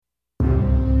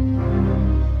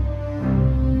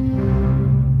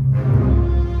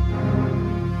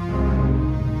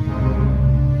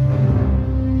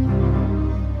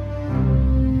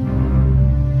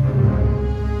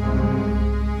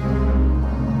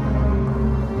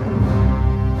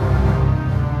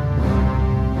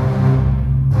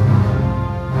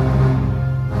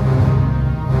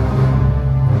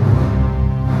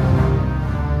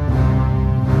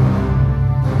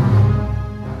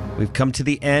We've come to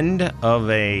the end of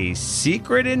a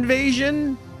secret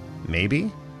invasion?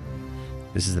 Maybe.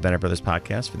 This is the Bennett Brothers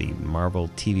podcast for the Marvel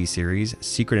TV series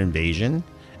Secret Invasion,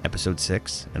 Episode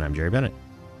 6, and I'm Jerry Bennett.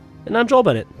 And I'm Joel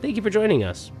Bennett. Thank you for joining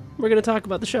us. We're going to talk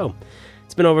about the show.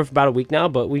 It's been over for about a week now,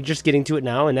 but we're just getting to it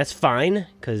now, and that's fine,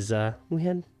 because we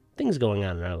had things going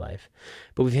on in our life.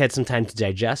 But we've had some time to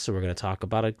digest, so we're going to talk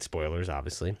about it. Spoilers,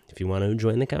 obviously. If you want to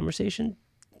join the conversation,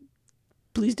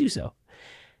 please do so.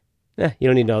 You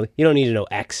don't need to know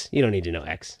X. You don't need to know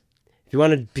X. If you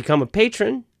want to become a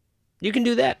patron, you can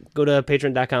do that. Go to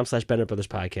patreon.com/Bennett Brothers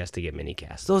Podcast to get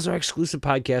mini-casts. Those are exclusive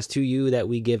podcasts to you that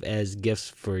we give as gifts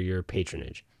for your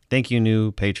patronage. Thank you,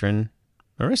 new patron,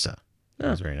 Marissa. That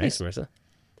was very nice. Thanks, Marissa.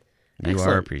 You Excellent.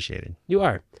 are appreciated. You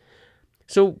are.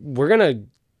 So we're going to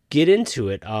get into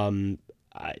it. We're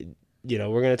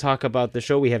going to talk about the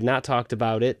show. We have not talked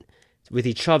about it with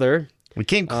each other. We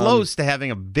came close to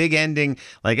having a big ending,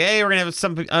 like, hey, we're going to have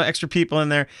some extra people in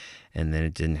there, and then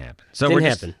it didn't happen.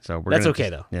 That's okay,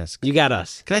 though. Yes. You got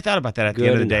us. Because I thought about that at the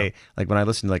end of the day, like when I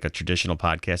listen to like a traditional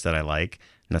podcast that I like,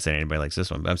 I'm not saying anybody likes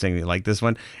this one, but I'm saying they like this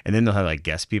one, and then they'll have like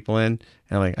guest people in, and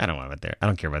I'm like, I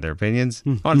don't care about their opinions.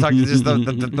 I want to talk to just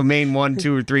the main 1,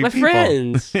 2, or 3 My people.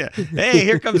 friends. Yeah. Hey,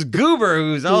 here comes Goober,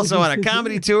 who's also on a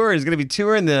comedy tour. He's going to be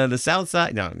touring the South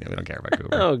Side. No, we don't care about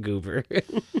Goober. Oh, Goober.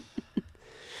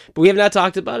 But we have not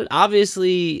talked about it.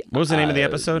 Obviously. What was the name of the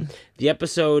episode? The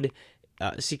episode,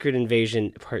 Secret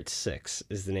Invasion Part 6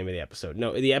 is the name of the episode.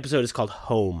 No, the episode is called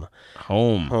Home.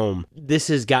 Home. This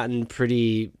has gotten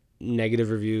pretty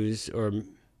negative reviews or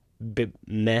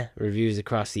meh reviews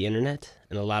across the internet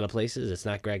in a lot of places. It's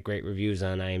not great reviews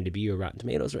on IMDb or Rotten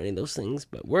Tomatoes or any of those things.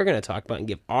 But we're going to talk about and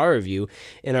give our review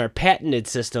in our patented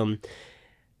system,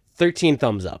 13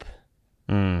 thumbs up.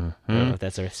 Mm-hmm. I don't know if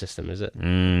that's our system, is it?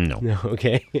 No. No,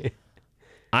 okay.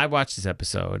 I watched this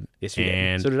episode, Yes, you did.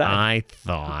 and So did I. I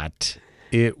thought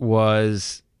it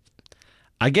was,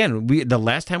 again, the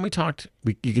last time we talked,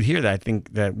 you could hear that. I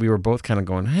think that we were both kind of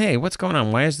going, hey, what's going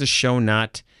on? Why is the show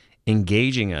not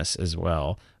engaging us as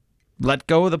well? Let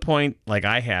go of the point like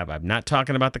I have. I'm not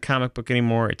talking about the comic book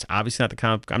anymore. It's obviously not the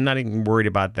comic book. I'm not even worried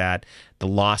about that, the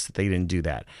loss that they didn't do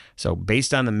that. So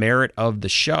based on the merit of the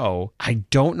show, I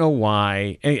don't know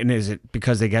why. And is it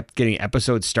because they kept getting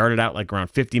episodes started out like around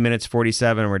 50 minutes,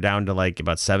 47, and we're down to like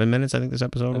about 7 minutes, I think this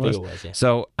episode was. I think it was, yeah.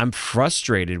 So I'm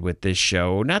frustrated with this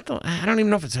show. I don't even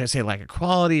know if it's, I say, lack of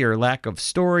quality or lack of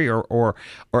story or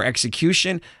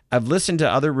execution. I've listened to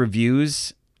other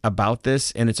reviews about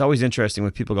this, and it's always interesting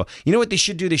when people go, you know what they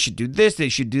should do? They should do this. They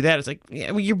should do that. It's like,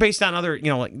 yeah, well, you're based on other,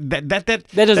 like that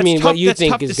doesn't mean tough, what you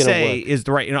think is going to say work. is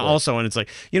the right. Also, and it's like,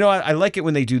 I like it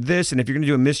when they do this. And if you're going to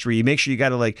do a mystery, you make sure you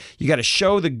got to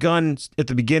show the gun at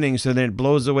the beginning, so then it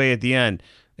blows away at the end.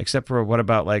 Except for what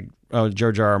about like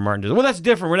George R. R. Martin does? Well, that's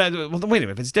different. Well, wait a minute.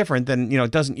 If it's different, then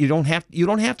it doesn't. You don't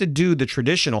have to do the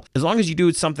traditional as long as you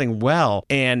do something well.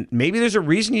 And maybe there's a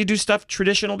reason you do stuff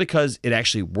traditional because it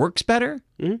actually works better.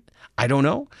 Mm-hmm. I don't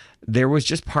know. There was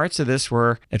just parts of this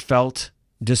where it felt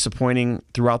disappointing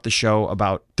throughout the show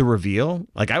about the reveal.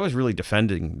 Like I was really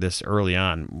defending this early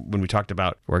on when we talked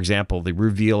about, for example, the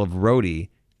reveal of Rhodey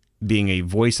being a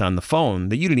voice on the phone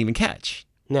that you didn't even catch.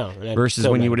 No. Versus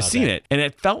when you would have seen it. And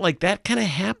it felt like that kind of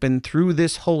happened through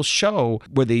this whole show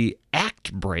where the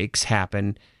act breaks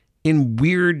happen in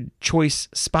weird choice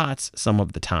spots some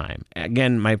of the time.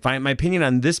 Again, my opinion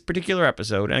on this particular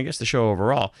episode, and I guess the show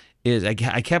overall, is I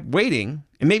kept waiting,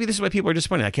 and maybe this is why people are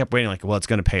disappointed. I kept waiting like, well, it's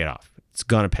going to pay it off. It's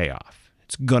going to pay off.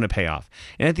 It's going to pay off.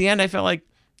 And at the end, I felt like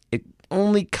it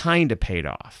only kind of paid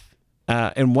off.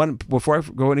 And before I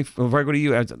go to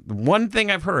you, one thing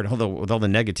I've heard, although with all the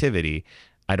negativity,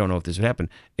 I don't know if this would happen,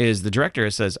 is the director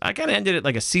says, I kind of ended it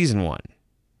like a season 1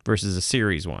 versus a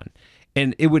series 1.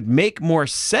 And it would make more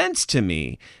sense to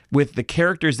me with the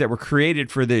characters that were created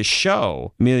for this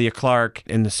show, Emilia Clarke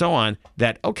and so on,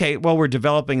 that, okay, well, we're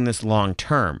developing this long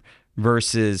term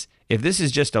versus if this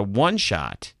is just a one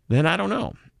shot, then I don't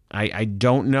know. I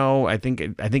don't know. I think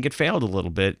it failed a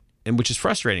little bit, and which is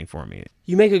frustrating for me.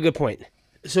 You make a good point.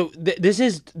 So this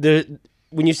is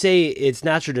when you say it's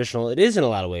not traditional, it is in a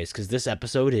lot of ways because this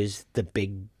episode is the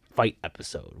big fight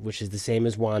episode, which is the same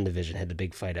as WandaVision had the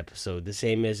big fight episode, the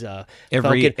same as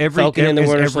Falcon and the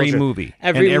Winter Soldier.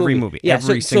 Every movie. Yeah,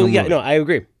 every single movie. No, I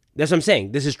agree. That's what I'm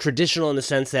saying. This is traditional in the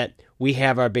sense that we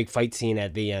have our big fight scene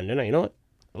at the end. And you know what?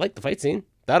 I like the fight scene.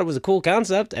 Thought it was a cool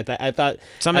concept. I thought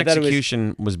some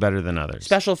execution was better than others.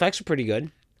 Special effects were pretty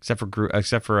good,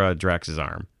 except for Drax's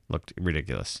arm looked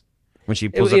ridiculous when she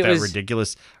pulls up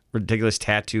that ridiculous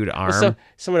tattooed arm. So,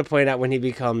 someone pointed out when he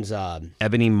becomes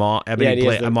Ebony Maw.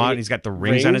 He's got the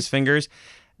rings on his fingers.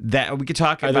 That we could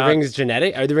talk Are about. the rings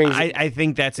genetic? Are the rings? I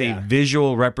think that's Yeah. a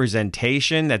visual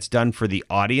representation that's done for the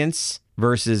audience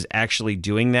versus actually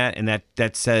doing that. And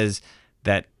that says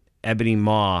that Ebony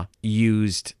Maw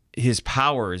used his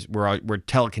powers were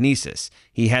telekinesis.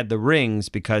 He had the rings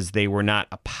because they were not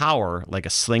a power like a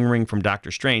sling ring from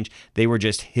Doctor Strange. They were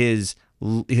just his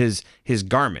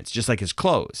garments, just like his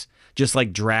clothes, just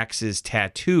like Drax's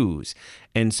tattoos.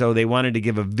 And so they wanted to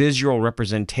give a visual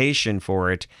representation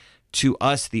for it to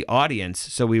us, the audience.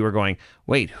 So we were going,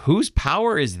 wait, whose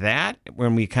power is that?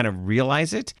 When we kind of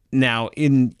realize it. Now,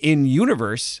 in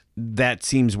universe, that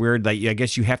seems weird. Like, I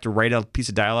guess you have to write a piece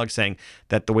of dialogue saying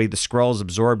that the way the Skrulls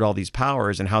absorbed all these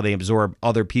powers and how they absorb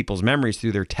other people's memories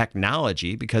through their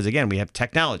technology, because again, we have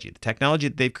technology, the technology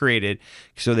that they've created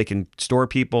so they can store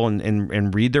people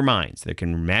and read their minds. They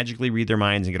can magically read their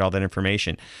minds and get all that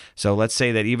information. So let's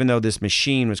say that even though this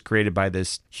machine was created by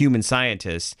this human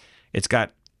scientist, it's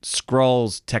got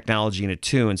Skrulls technology in it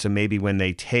too, and so maybe when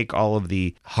they take all of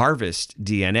the harvest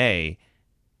DNA,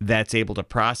 that's able to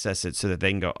process it so that they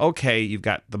can go, okay, you've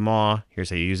got the Maw, here's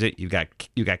how you use it. You've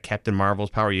got Captain Marvel's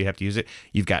power, you have to use it.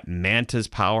 You've got Manta's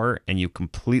power, and you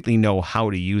completely know how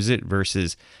to use it.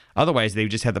 Versus otherwise, they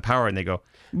just have the power and they go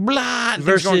blah, and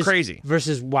things going crazy.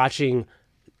 Versus watching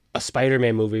a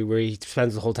Spider-Man movie where he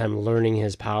spends the whole time learning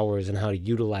his powers and how to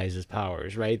utilize his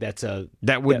powers, right?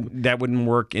 That wouldn't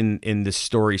work in the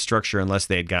story structure unless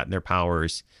they had gotten their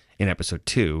powers in episode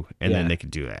 2, and then they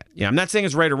could do that. Yeah, I'm not saying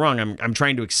it's right or wrong. I'm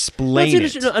trying to explain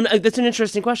it. That's an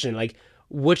interesting question. Like,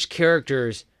 which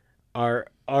characters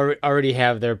already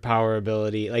have their power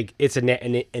ability? Like, it's an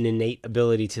innate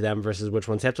ability to them versus which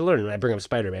ones have to learn. And I bring up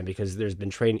Spider-Man because there's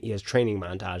been he has training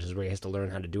montages where he has to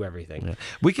learn how to do everything. Yeah.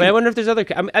 But I wonder if there's other.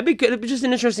 It'd be just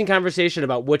an interesting conversation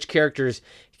about which characters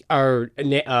are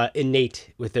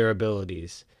innate with their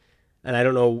abilities. And I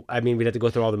don't know. I mean, we'd have to go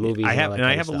through all the movies. I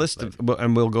have a list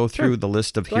and we'll go through the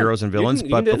list of heroes and villains.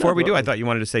 But before we do, I thought you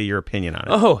wanted to say your opinion on it.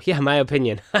 Oh yeah, my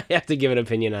opinion. I have to give an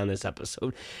opinion on this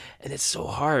episode, and it's so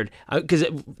hard because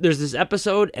there's this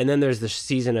episode, and then there's the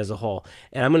season as a whole.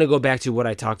 And I'm going to go back to what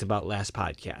I talked about last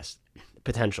podcast.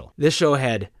 Potential. This show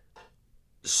had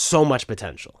so much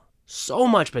potential,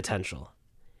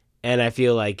 and I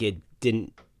feel like it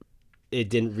didn't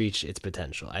reach its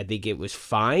potential. I think it was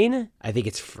fine. I think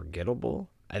it's forgettable.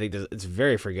 I think it's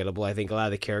very forgettable. I think a lot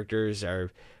of the characters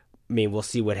are, I mean, we'll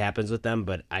see what happens with them,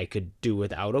 but I could do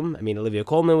without them. I mean, Olivia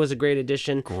Colman was a great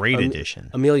addition.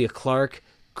 Emilia Clarke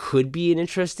could be an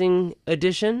interesting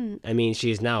addition. I mean,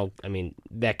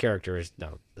 that character is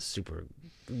now the super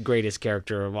greatest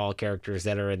character of all characters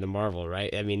that are in the Marvel,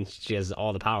 right? I mean, she has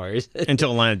all the powers.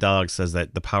 Until a line of dialogue says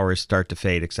that the powers start to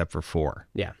fade except for 4.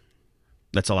 Yeah.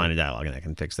 That's a line of dialogue, and I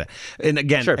can fix that. And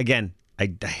again,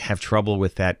 I have trouble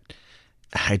with that.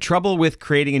 I had trouble with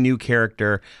creating a new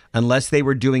character unless they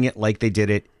were doing it like they did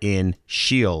it in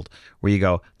S.H.I.E.L.D., where you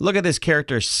go, look at this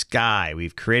character, Skye.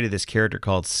 We've created this character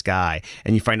called Skye.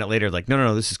 And you find out later, like,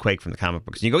 no, this is Quake from the comic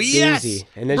books. And you go, yes! Easy.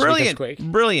 And then brilliant, Quake.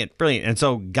 Brilliant. And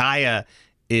so Gaia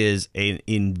is an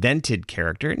invented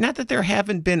character. Not that there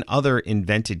haven't been other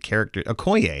invented characters.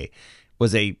 Okoye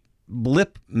was a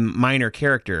blip minor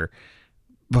character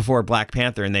before Black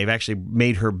Panther, and they've actually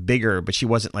made her bigger, but she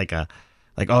wasn't like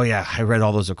oh yeah, I read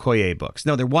all those Okoye books.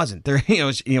 No, there wasn't.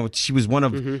 She was one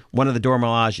of the Dora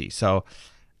Milaje. So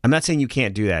I'm not saying you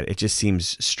can't do that. It just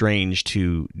seems strange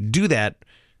to do that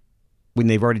when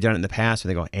they've already done it in the past. And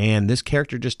they go, and this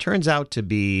character just turns out to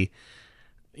be,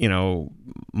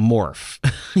 morph,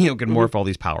 can morph all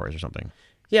these powers or something.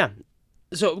 Yeah.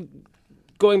 So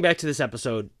going back to this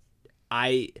episode,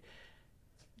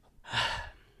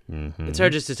 it's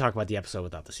hard just to talk about the episode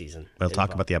without the season. We'll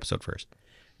talk about the episode first.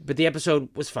 But the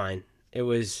episode was fine. It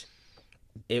was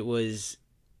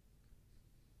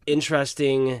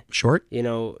interesting. Short?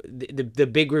 The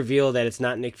big reveal that it's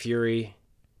not Nick Fury.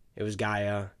 It was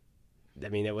Gaia. I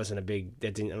mean, it wasn't a big...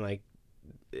 That didn't... I'm like...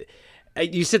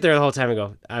 You sit there the whole time and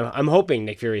go, I'm hoping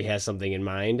Nick Fury has something in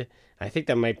mind. I think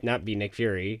that might not be Nick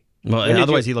Fury. Well, and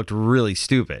otherwise he looked really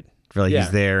stupid.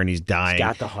 He's there and he's dying. He's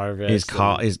got the harvest.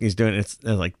 He's doing it. It's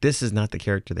like, this is not the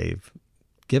character they've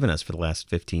given us for the last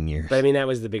 15 years. But I mean, that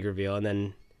was the big reveal. And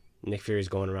then Nick Fury's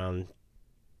going around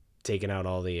taking out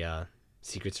all the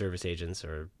Secret Service agents,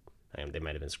 or they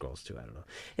might have been Skrulls too. I don't know.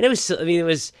 And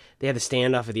they had the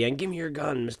standoff at the end. Give me your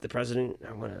gun, Mr. President.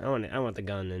 I want the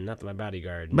gun and not my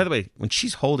bodyguard. By the way, when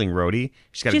she's holding Rhodey,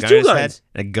 she's got a gun in his head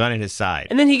and a gun at his side.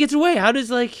 And then he gets away. How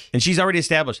does And she's already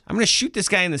established, I'm going to shoot this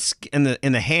guy in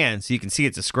the hand so you can see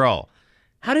it's a Skrull.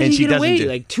 How did he get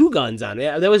away? 2 guns on it.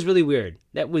 Yeah, that was really weird.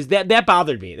 That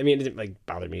bothered me. I mean, it didn't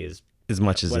bother me as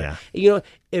much as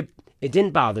it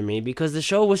didn't bother me because the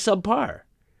show was subpar.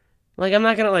 Like, I'm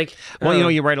not gonna like. Well,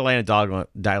 you write a line of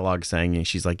dialogue saying, and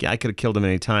she's like, "Yeah, I could have killed him at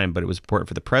any time, but it was important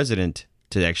for the president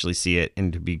to actually see it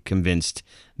and to be convinced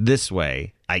this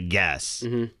way, I guess."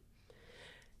 Mm-hmm.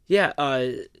 Yeah,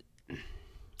 I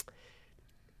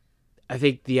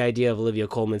think the idea of Olivia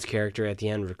Colman's character at the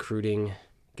end recruiting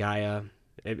Gaia,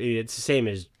 it's the same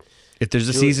as if there's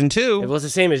a season 2. It was the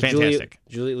same as fantastic.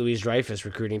 Julie Louis-Dreyfus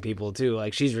recruiting people too.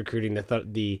 Like, she's recruiting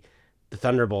the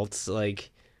Thunderbolts. Like,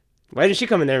 why didn't she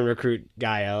come in there and recruit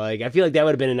Gaia? Like, I feel like that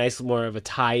would have been a nice, more of a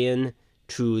tie-in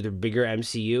to the bigger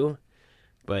MCU.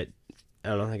 But I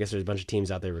don't know. I guess there's a bunch of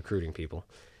teams out there recruiting people.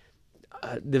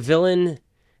 The villain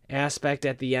aspect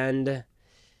at the end,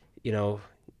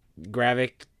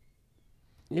 Gravik.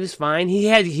 He was fine. He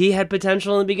had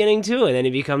potential in the beginning too, and then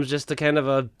he becomes just a kind of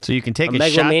a so you can take a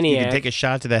megalomaniac. You can take a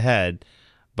shot to the head,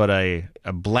 but a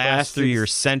blast through your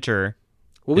center.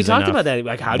 Well, we talked about that.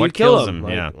 Like, how do you kill him?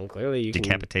 Like, yeah, well, clearly you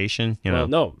decapitation. Well,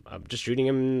 no, I'm just shooting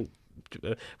him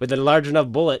with a large enough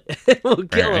bullet. Will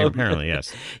kill him. Apparently,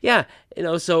 yes. Yeah,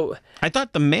 So I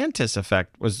thought the mantis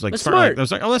effect was like smart. I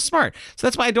was like, oh, that's smart. So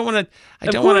that's why I don't want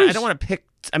to pick.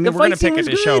 I mean, we're going to pick at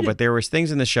the show, but there was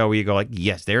things in the show where you go like,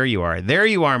 yes, there you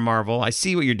are, Marvel. I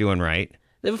see what you're doing right.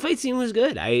 The fight scene was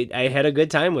good. I had a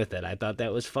good time with it. I thought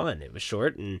that was fun. It was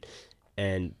short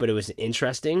but it was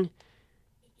interesting.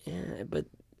 Yeah, but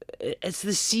it's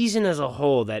the season as a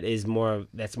whole that's more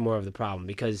of the problem,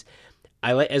 because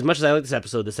as much as I like this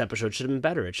episode should have been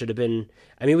better. It should have been.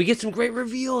 I mean, we get some great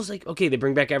reveals. Like, okay, they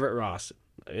bring back Everett Ross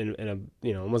in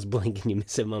a almost blink and you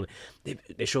miss a moment.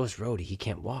 They show us Rhodey. He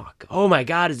can't walk. Oh my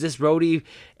God, is this Rhodey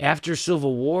after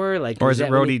Civil War? Like, or is it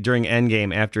Rhodey during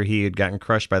Endgame after he had gotten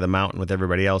crushed by the mountain with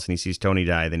everybody else and he sees Tony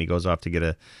die? Then he goes off to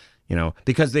get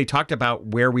because they talked about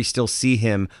where we still see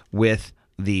him with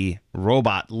the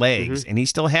robot legs, and he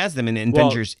still has them in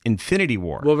Avengers Infinity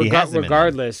War. Well,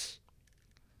 regardless.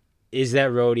 Is that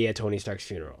Rhodey at Tony Stark's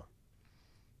funeral?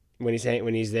 When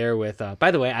he's there with...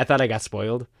 by the way, I thought I got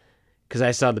spoiled because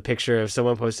I saw the picture of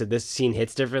someone posted this scene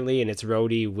hits differently, and it's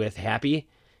Rhodey with Happy.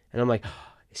 And I'm like,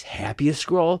 is Happy a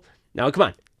Skrull? Now, come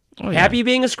on. Oh, yeah. Happy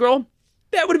being a Skrull?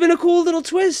 That would have been a cool little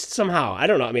twist somehow. I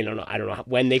don't know. I mean, I don't know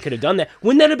when they could have done that.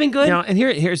 Wouldn't that have been good? And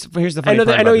here's the funny part.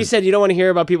 I know you said you don't want to hear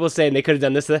about people saying they could have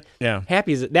done this. Yeah.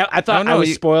 Happy's... I thought I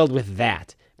was spoiled with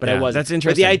that, but I wasn't. That's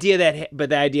interesting. But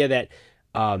the idea that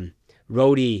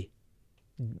Rhodey,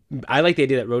 I like the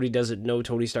idea that Rhodey doesn't know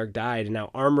Tony Stark died, and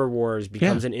now Armor Wars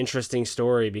becomes an interesting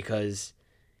story because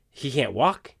he can't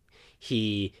walk.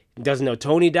 He doesn't know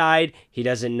Tony died. He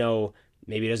doesn't know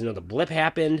Maybe he doesn't know the blip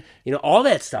happened. You know, all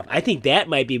that stuff. I think that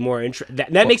might be more interesting.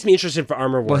 That makes me interested for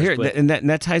Armor Wars. Well, and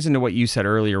that ties into what you said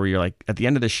earlier, where you're like, at the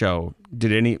end of the show,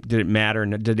 did it matter?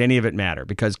 Did any of it matter?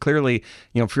 Because clearly,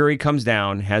 you know, Fury comes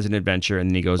down, has an adventure, and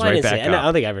then he goes right back up. I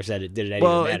don't think I ever said it. Did it?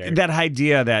 Well, matter? That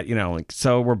idea that, you know, like,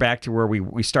 so we're back to where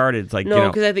we started. It's like, no,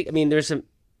 because I think, I mean, there's some.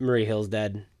 Marie Hill's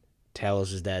dead.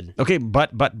 Talos is dead. Okay,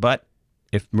 but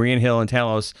if Maria Hill and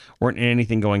Talos weren't in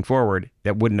anything going forward,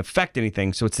 that wouldn't affect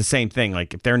anything. So it's the same thing.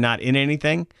 Like, if they're not in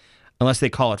anything, unless they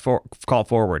call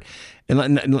forward,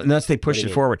 unless they push it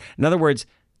forward. In other words,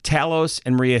 Talos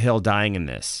and Maria Hill dying in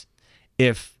this.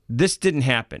 If this didn't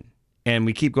happen and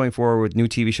we keep going forward with new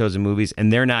TV shows and movies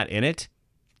and they're not in it,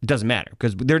 it doesn't matter,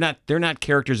 because they're not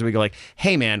characters that we go like,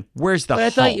 hey man, where's the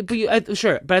Hulk?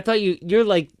 But I thought you're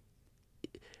like,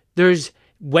 there's.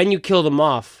 When you kill them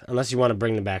off, unless you want to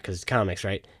bring them back because it's comics,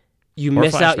 right? You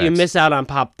miss out on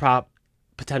pop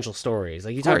potential stories.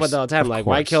 Like you talk about that all the time. Like,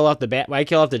 why kill off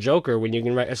the Joker when you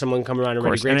can write someone come around and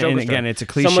write a great Joker story? And again, it's a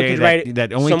cliche that only thing that makes it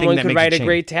change. Someone could write a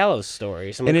great Talos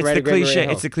story. And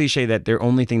it's the cliche that the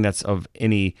only thing that's of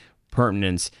any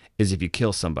pertinence is if you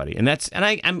kill somebody, and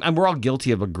we're all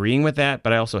guilty of agreeing with that,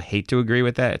 but I also hate to agree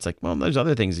with that. It's like, well, there's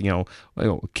other things, you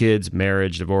know, kids,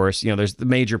 marriage, divorce, you know, there's the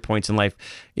major points in life,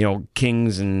 you know,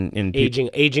 kings and aging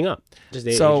up.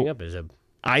 Aging up is a.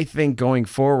 I think going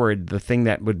forward, the thing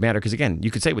that would matter, because again, you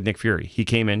could say with Nick Fury, he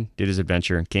came in, did his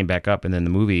adventure, came back up, and then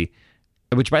the movie,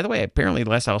 which by the way, apparently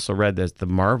last I also read that the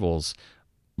Marvels,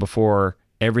 before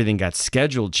everything got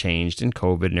scheduled changed and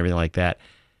COVID and everything like that,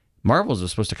 Marvels was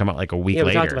supposed to come out like a week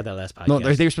later. Yeah, we talked about that last podcast. No,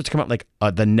 they were supposed to come out like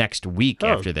the next week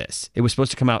after this. It was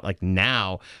supposed to come out like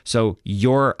now. So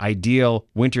your ideal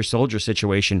Winter Soldier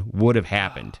situation would have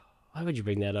happened. Why would you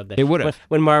bring that up? It would have.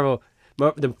 When Marvel,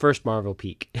 the first Marvel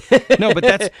peak. No, but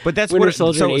that's Winter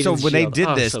Soldier. So when they did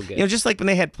this, so you know, just like when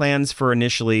they had plans for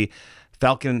initially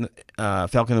Falcon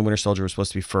and the Winter Soldier was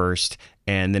supposed to be first,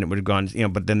 and then it would have gone,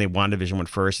 but then WandaVision went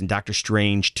first, and Doctor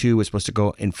Strange 2 was supposed to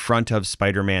go in front of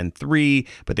Spider-Man 3,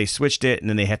 but they switched it, and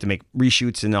then they had to make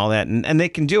reshoots and all that, and they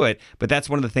can do it, but that's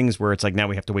one of the things where it's like now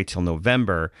we have to wait till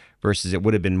November versus it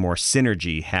would have been more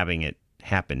synergy having it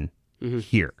happen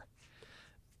here.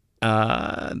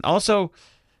 Also,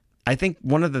 I think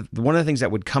one of the things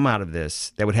that would come out of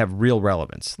this that would have real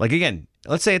relevance, like again,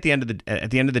 let's say at the end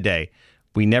of the day,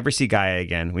 we never see Gaia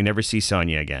again, we never see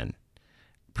Sonya again.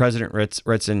 President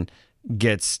Ritson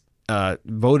gets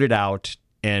voted out,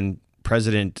 and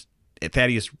President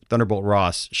Thaddeus Thunderbolt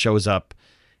Ross shows up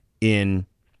in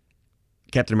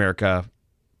Captain America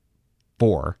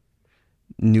 4,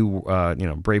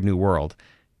 Brave New World.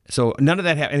 So none of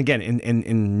that happened. And again,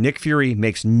 and Nick Fury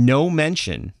makes no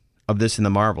mention of this in the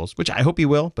Marvels, which I hope he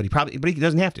will, but he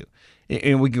doesn't have to.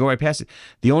 And we can go right past it.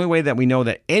 The only way that we know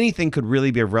that anything could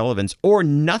really be of relevance or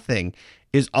nothing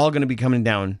is all going to be coming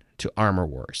down to Armor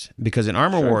Wars. Because in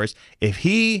Armor Wars, if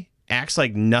he acts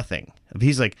like nothing, if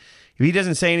he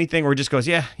doesn't say anything or just goes,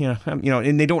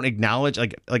 and they don't acknowledge,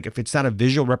 like if it's not a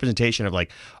visual representation of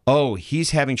like, oh,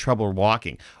 he's having trouble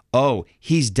walking. Oh,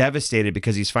 he's devastated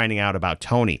because he's finding out about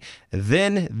Tony.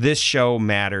 Then this show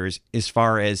matters as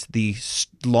far as the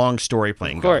long story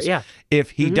playing goes. Yeah.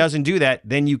 If he doesn't do that,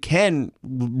 then you can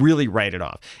really write it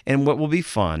off. And what will be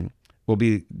fun will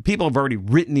be, people have already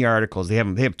written the articles. They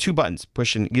have 2 buttons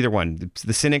pushing either one.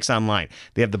 The Cynics Online.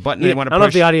 They have the button they want to push. I don't know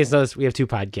if the audience knows we have 2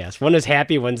 podcasts. One is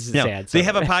happy, one's sad. So. They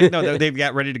have a podcast. No, they've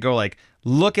got ready to go like,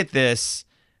 look at this.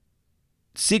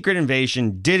 Secret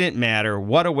Invasion didn't matter.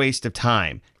 What a waste of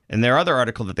time. And their other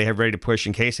article that they have ready to push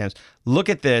in case hands, look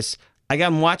at this.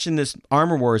 I'm watching this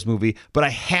Armor Wars movie, but I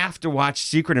have to watch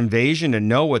Secret Invasion to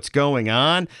know what's going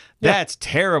on. Yeah. That's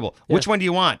terrible. Yeah. Which one do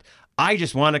you want? I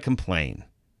just want to complain.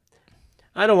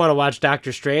 I don't want to watch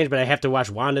Doctor Strange, but I have to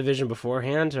watch WandaVision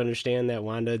beforehand to understand that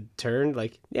Wanda turned.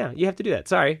 Like, yeah, you have to do that.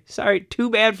 Sorry. Too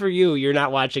bad for you. You're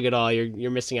not watching it all. You're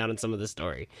missing out on some of the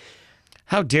story.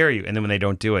 How dare you? And then when they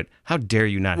don't do it, how dare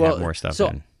you not have more stuff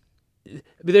in?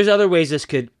 But there's other ways this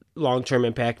could long-term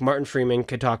impact. Martin Freeman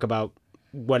could talk about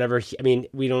whatever.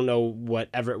 We don't know what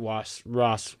Everett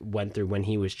Ross went through when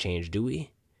he was changed, do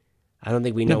we? I don't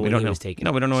think we know when he was taken.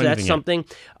 No, we don't know anything. That's something.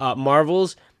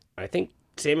 Marvel's, I think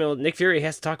Nick Fury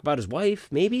has to talk about his wife,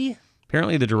 maybe?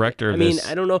 Apparently the director of this...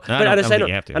 I don't know. But on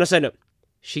a side note,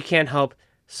 she can't help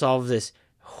solve this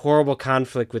horrible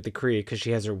conflict with the Kree because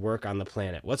she has her work on the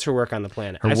planet. What's her work on the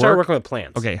planet? I started working with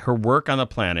plants. Okay, her work on the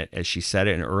planet, as she said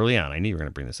it early on, I knew you were going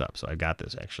to bring this up, so I got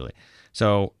this actually.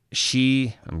 So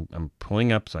I'm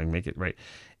pulling up so I can make it right,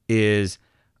 is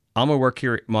all my work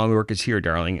is here,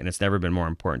 darling, and it's never been more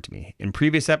important to me. In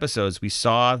previous episodes, we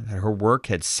saw that her work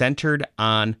had centered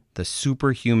on the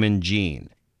superhuman gene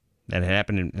that had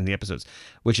happened in the episodes,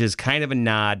 which is kind of a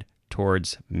nod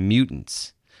towards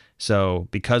mutants. So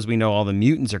because we know all the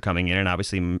mutants are coming in, and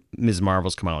obviously Ms.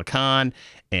 Marvel's Kamala Khan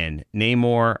and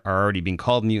Namor are already being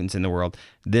called mutants in the world,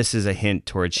 this is a hint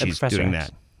towards she's doing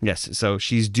that. Yes, so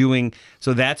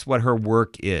so that's what her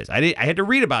work is. I had to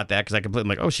read about that because I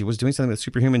completely like, she was doing something with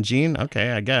superhuman gene?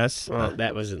 Okay, I guess. Well,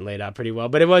 that wasn't laid out pretty well,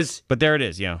 but it was. But there it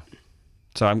is, yeah.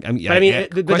 So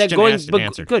question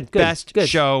answered. Good. Best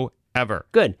show ever.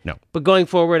 Good. No. But going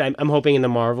forward, I'm hoping in the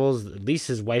Marvels, at least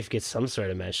his wife gets some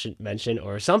sort of mention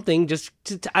or something just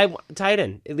to tie it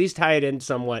in. At least tie it in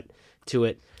somewhat to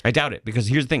it. I doubt it, because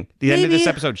here's the thing. The end of this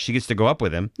episode, she gets to go up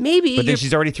with him. Maybe. But then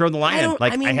she's already thrown the line in.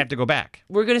 I have to go back.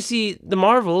 We're going to see the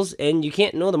Marvels, and you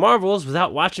can't know the Marvels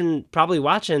without probably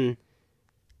watching.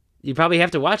 You probably have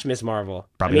to watch Miss Marvel.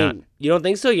 Probably not. You don't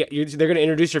think so? They're going to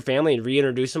introduce her family and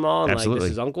reintroduce them all. And Absolutely.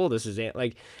 This is Uncle, this is Aunt.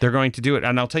 They're going to do it,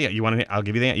 and I'll tell you. I'll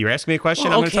give you the answer. You're asking me a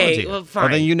question. I'm going to tell it to you. Well, fine.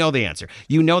 Well, then you know the answer.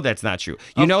 You know that's not true.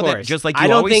 You know course. that just like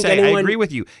you always say. I agree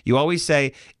with you. You always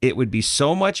say it would be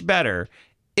so much better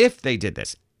if they did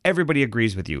this. Everybody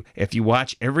agrees with you. If you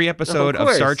watch every episode of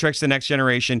Star Trek: The Next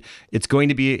Generation, it's going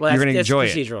to be you're going to enjoy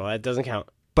it. Procedural. That doesn't count.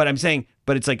 But I'm saying,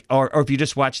 it's like, or if you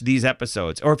just watch these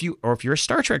episodes, or if you're a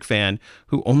Star Trek fan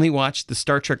who only watched the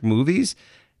Star Trek movies,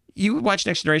 you would watch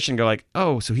Next Generation and go like,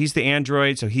 oh, so he's the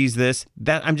android, so he's this.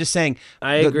 That I'm just saying,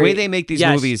 the way they make these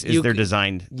movies is they're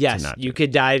designed. Yes, to not you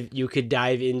could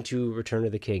dive into Return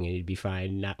of the King and you'd be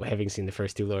fine, not having seen the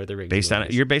first 2 Lord of the Rings.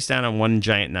 You're based on one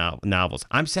giant novels.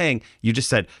 I'm saying you just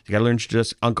said you got to learn to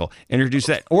introduce Uncle, introduce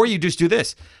that, or you just do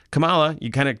this. Kamala,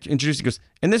 you kind of introduce. He goes,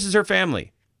 and this is her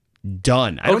family.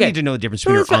 Done. I don't need to know the difference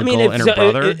between her uncle and her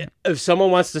brother. If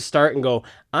someone wants to start and go,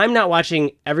 I'm not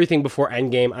watching everything before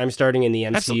Endgame. I'm starting in the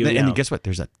MCU now. And guess what?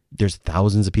 There's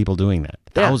thousands of people doing that.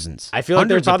 Thousands. I feel like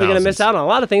they're probably going to miss out on a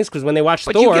lot of things because when they watch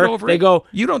But Thor, you get over they it. go,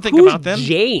 You don't think "Who's about them?"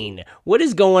 Jane? What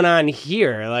is going on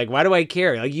here? Like, why do I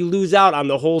care? Like, you lose out on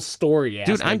the whole story. Dude,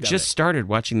 aspect I of just it. started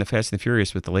watching the Fast and the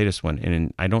Furious with the latest one,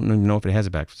 and I don't even know if it has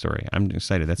a backstory. I'm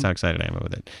excited. That's how excited I am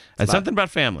with it. It's something about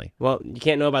family. Well, you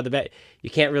can't know about you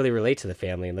can't really relate to the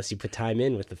family unless you put time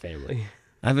in with the family.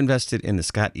 I've invested in the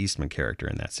Scott Eastman character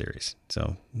in that series.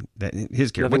 So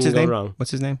his character. Nothing What's his can go name? wrong. What's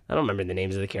his name? I don't remember the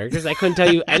names of the characters. I couldn't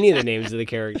tell you any of the names of the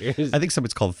characters. I think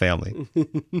somebody's called Family.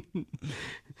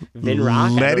 Vin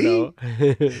Rock? Letty? I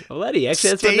don't know. Letty. Actually,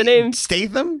 that's what the name.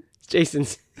 Statham?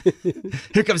 Jason's.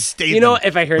 Here comes Statham. You know,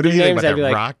 if I heard What do their you think names, about I'd be that,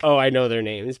 like, Rock? oh, I know their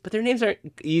names. But their names aren't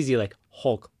easy, like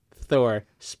Hulk, Thor,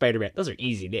 Spider-Man. Those are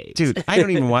easy names. Dude, I don't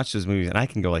even watch those movies, and I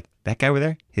can go like, that guy over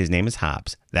there, his name is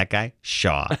Hobbs. That guy,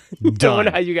 Shaw. I wonder Done.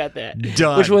 how you got that.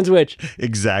 Done. Which one's which?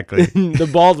 Exactly. The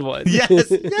bald one. yes.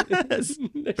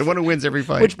 The one who wins every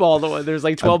fight. Which bald one? There's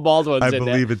like 12 bald ones I in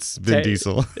believe there. it's Vin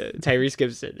Diesel. Tyrese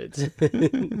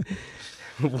Gibson.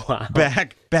 Wow.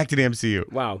 Back to the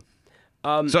MCU. Wow.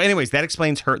 So, anyways, that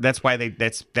explains her. That's why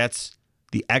that's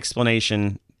the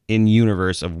explanation in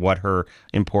universe of what her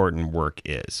important work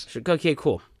is. Okay,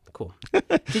 cool.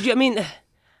 Did you, I mean, I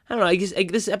don't know. I guess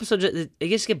this episode, I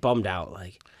guess get bummed out.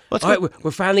 Like, Let's all go- right,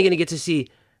 we're finally going to get to see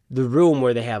the room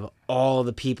where they have all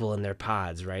the people in their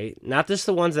pods, right? Not just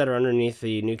the ones that are underneath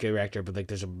the nuclear reactor, but like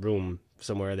there's a room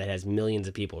somewhere that has millions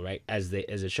of people, right? As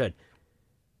it should.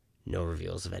 No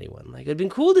reveals of anyone. Like, it'd been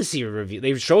cool to see a reveal.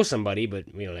 They would show somebody, but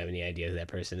we don't have any idea who that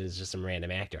person is. Just some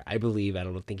random actor. I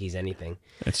don't think he's anything.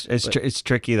 It's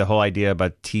tricky, the whole idea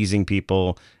about teasing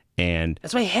people. And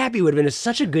That's why Happy would have been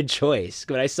such a good choice.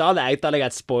 When I saw that, I thought I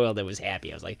got spoiled. It was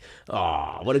Happy. I was like,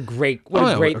 oh, what a great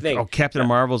thing. Oh, Captain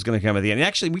Marvel's going to come at the end. And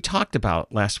actually, we talked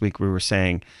about last week, we were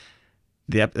saying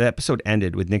the episode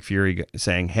ended with Nick Fury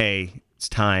saying, hey, it's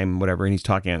time, whatever. And he's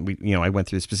talking, I went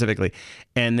through this specifically.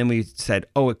 And then we said,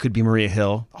 oh, it could be Maria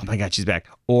Hill. Oh my God, she's back.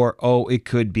 Or, oh, it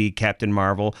could be Captain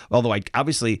Marvel. Although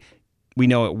obviously we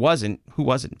know it wasn't. Who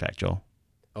was it, in fact, Joel?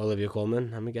 Olivia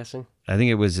Colman, I'm guessing. I think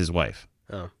it was his wife.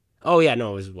 Oh yeah,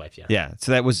 no, it was his wife. Yeah. Yeah.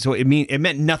 So it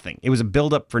meant nothing. It was a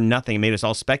buildup for nothing. It made us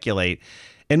all speculate.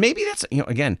 And maybe that's,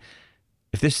 again,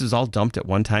 if this is all dumped at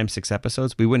one time, 6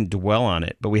 episodes, we wouldn't dwell on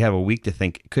it, but we have a week to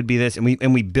think it could be this, and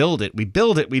we build it,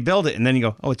 and then you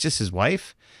go, oh, it's just his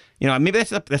wife. Maybe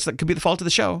that could be the fault of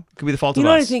the show. It could be the fault of us.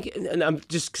 What I think, and I'm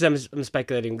just because I'm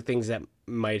speculating things that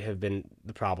might have been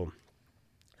the problem.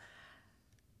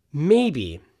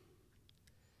 Maybe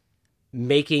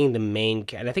making the main,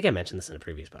 and I think I mentioned this in a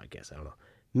previous podcast. I don't know.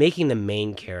 Making the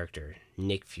main character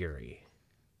Nick Fury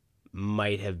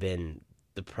might have been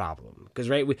the problem because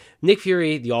Nick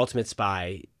Fury, the ultimate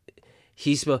spy,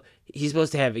 he's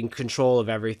supposed to have in control of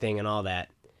everything and all that.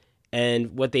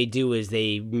 And what they do is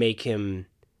they make him.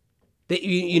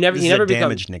 He never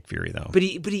damaged Nick Fury though. But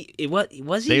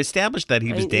was he? They established that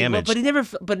he was damaged. But he never.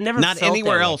 Not felt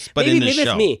anywhere that way. else, but in the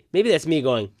show. Maybe that's me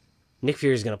going. Nick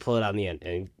Fury's gonna pull it out in the end,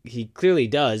 and he clearly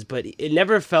does. But it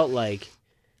never felt like.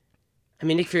 I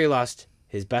mean, Nick Fury lost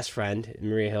his best friend,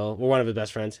 Maria Hill, or one of his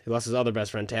best friends. He lost his other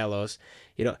best friend, Talos.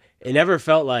 It never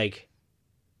felt like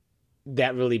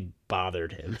that really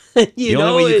bothered him. The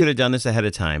only way you could have done this ahead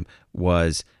of time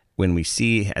was when we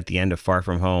see at the end of Far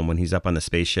From Home, when he's up on the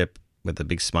spaceship with a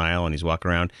big smile and he's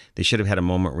walking around, they should have had a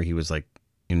moment where he was like,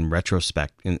 in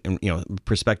retrospect, in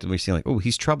perspectively seeing like, oh,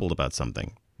 he's troubled about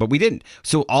something. But we didn't.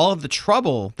 So all of the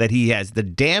trouble that he has, the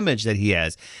damage that he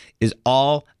has, is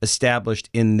all established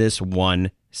in this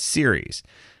one series.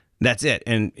 That's it.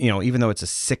 And, even though it's a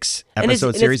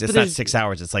 6-episode series, it's not 6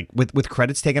 hours. It's like, with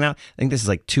credits taken out, I think this is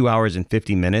like 2 hours and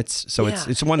 50 minutes. So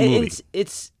it's one movie.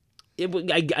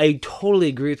 I totally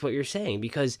agree with what you're saying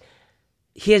because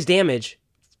he has damage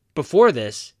before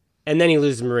this, and then he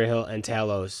loses Maria Hill and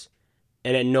Talos,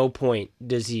 and at no point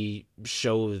does he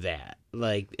show that.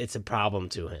 Like, it's a problem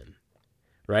to him,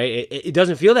 right? It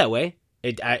doesn't feel that way.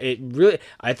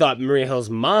 I thought Maria Hill's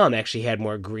mom actually had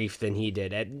more grief than he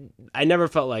did. I never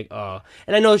felt like, oh,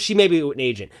 and I know she may be an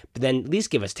agent, but then at least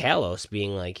give us Talos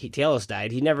being like, Talos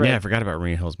died. He never. Yeah, I forgot about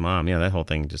Maria Hill's mom. Yeah, that whole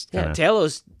thing just.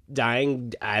 Talos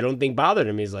dying, I don't think bothered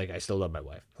him. He's like, I still love my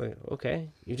wife. Like, okay,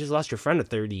 you just lost your friend of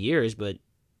 30 years, but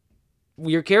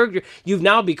your character, you've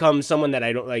now become someone that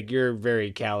I don't like. You're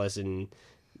very callous and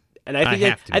I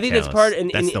think that's part.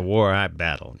 And that's the war I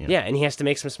battle. Yeah, and he has to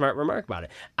make some smart remark about it.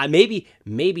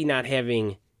 Maybe not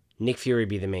having Nick Fury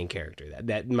be the main character.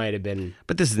 That might have been.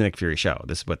 But this is the Nick Fury show.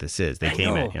 This is what this is. They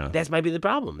came in. That might be the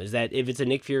problem. Is that if it's a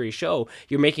Nick Fury show,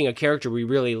 you're making a character we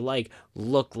really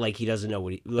look like he doesn't know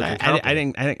what he. I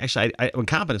think actually,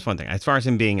 incompetence is one thing. As far as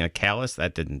him being a callous,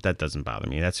 that doesn't bother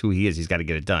me. That's who he is. He's got to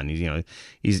get it done.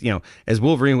 He's as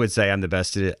Wolverine would say, I'm the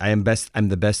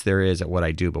best there is at what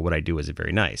I do, but what I do isn't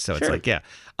very nice. So It's like, yeah.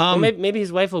 Well, maybe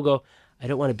his wife will go, I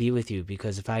don't want to be with you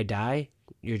because if I die,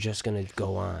 you're just gonna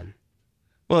go on.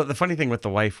 Well, the funny thing with the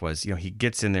wife was, he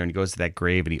gets in there and he goes to that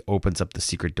grave and he opens up the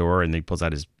secret door and he pulls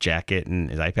out his jacket and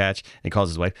his eye patch and he calls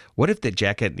his wife. What if the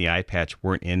jacket and the eye patch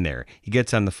weren't in there? He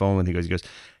gets on the phone and he goes,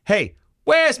 hey,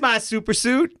 where's my super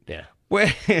suit? Yeah.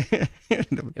 Where? It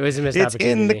was a missed it's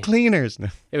opportunity. in the cleaners.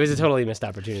 It was a totally missed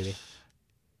opportunity.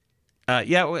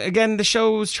 Again, the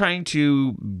show was trying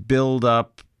to build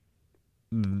up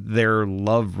their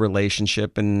love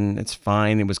relationship, and it's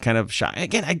fine. It was kind of shy.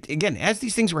 Again, as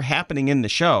these things were happening in the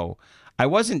show, I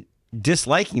wasn't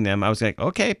disliking them. I was like,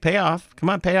 okay, pay off. Come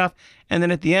on, pay off. And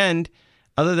then at the end,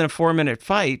 other than a 4-minute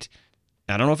fight,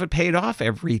 I don't know if it paid off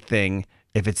everything.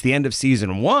 If it's the end of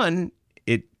season 1,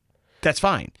 that's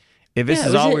fine. If this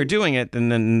is all we're doing it,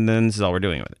 then this is all we're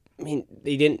doing with it. I mean,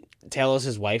 they didn't tell us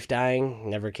his wife dying.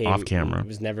 Never came off camera. It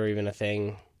was never even a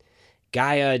thing.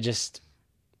 Gaia just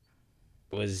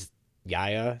was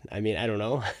Gaia. I mean, I don't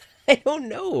know. I don't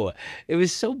know. It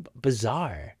was so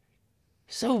bizarre.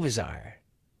 So bizarre.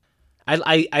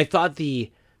 I thought the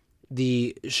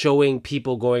showing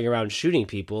people going around shooting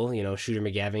people, Shooter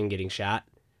McGavin getting shot.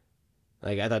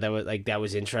 Like, I thought that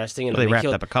was interesting. And they wrapped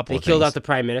up a couple of things. They killed off the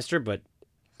Prime Minister, but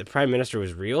the Prime Minister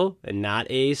was real and not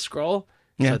a Skrull.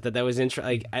 Yeah. So that was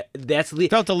interesting.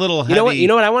 Felt a little heavy. You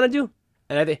know what I want to do?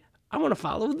 And I think I want to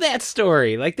follow that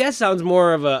story. Like, that sounds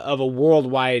more of a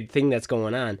worldwide thing that's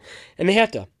going on. And they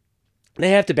have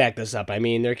to back this up. I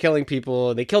mean, they're killing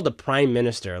people. They killed the Prime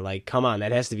Minister. Like, come on,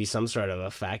 that has to be some sort of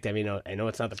a fact. I mean, I know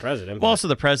it's not the president. Well, also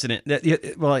the president.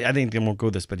 I think they won't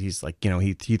go this, but he's like,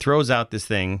 he throws out this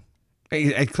thing.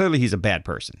 Clearly, he's a bad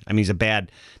person. I mean, he's a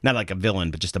bad, not like a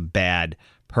villain, but just a bad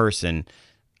person.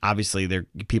 Obviously,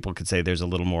 people could say there's a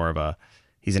little more of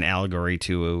he's an allegory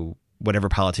to whatever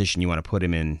politician you want to put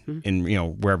him in,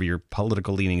 wherever your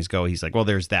political leanings go. He's like, well,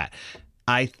 there's that.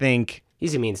 I think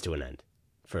he's a means to an end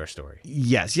for a story.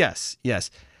 Yes.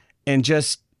 And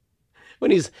just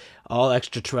when he's all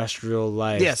extraterrestrial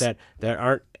life that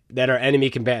are enemy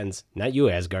combatants, not you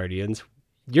Asgardians.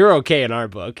 You're okay in our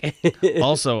book.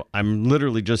 Also, I'm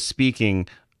literally just speaking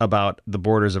about the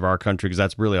borders of our country because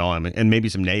that's really all and maybe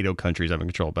some NATO countries I'm in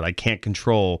control, but I can't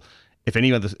control if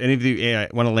any of you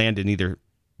want to land in either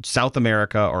South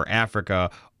America or Africa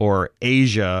or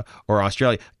Asia or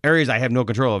Australia, areas I have no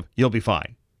control of, you'll be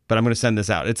fine. But I'm going to send this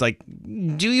out. It's like,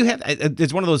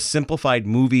 it's one of those simplified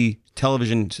movie,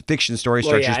 television, fiction story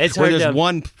structures where there's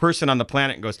one person on the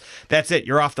planet and goes, that's it,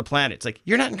 you're off the planet. It's like,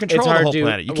 you're not in control of the whole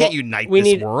planet. You can't unite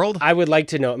this world. I would like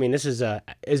to know, I mean, this is,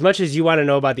 as much as you want to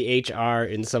know about the HR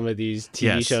in some of these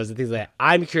TV shows and things like that,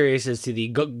 I'm curious as to the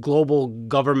global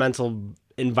governmental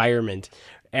environment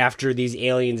after these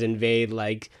aliens invade,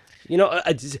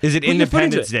 is it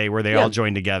Independence Day where they all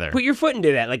join together? Put your foot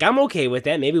into that. Like, I'm okay with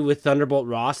that. Maybe with Thunderbolt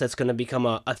Ross, that's going to become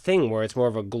a thing where it's more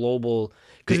of a global.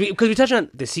 Because we touch on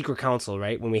the Secret Council,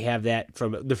 right? When we have that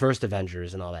from the first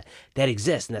Avengers and all that. That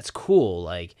exists, and that's cool.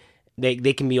 Like,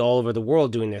 they can be all over the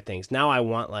world doing their things. Now I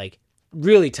want,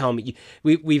 really tell me.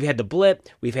 We've had the blip.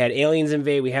 We've had aliens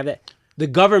invade. We have that. The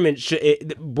government,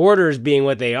 borders being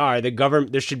what they are,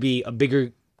 there should be a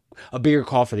bigger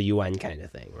call for the UN kind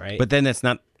of thing, right? But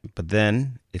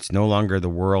then it's no longer the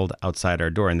world outside our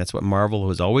door. And that's what Marvel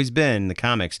has always been in the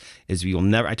comics is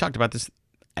I talked about this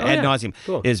ad nauseum,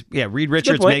 cool. Reed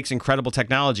Richards makes incredible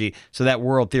technology. So that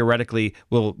world theoretically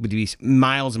would be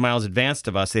miles and miles advanced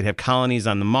of us. They'd have colonies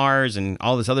on the Mars and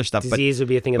all this other stuff. Disease would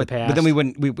be a thing of the past. But then we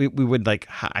would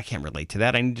I can't relate to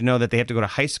that. I need to know that they have to go to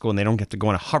high school and they don't get to go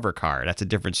on a hover car. That's a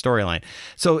different storyline.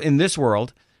 So in this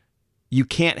world, you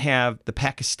can't have the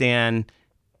Pakistan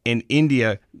and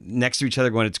India next to each other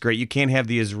going, it's great. You can't have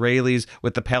the Israelis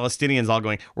with the Palestinians all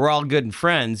going, we're all good and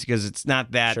friends, because it's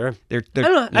not that. Sure. They're I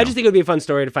don't know. No. I just think it would be a fun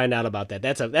story to find out about that.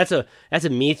 That's a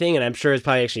me thing, and I'm sure it's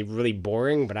probably actually really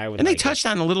boring, but I would. And they touched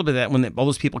on a little bit of that when all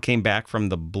those people came back from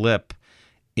the blip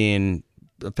in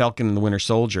Falcon and the Winter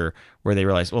Soldier, where they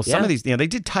realized, well, some of these, they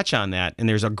did touch on that, and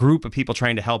there's a group of people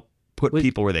trying to help put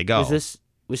people where they go.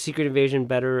 Was Secret Invasion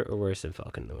better or worse than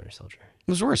Falcon and the Winter Soldier?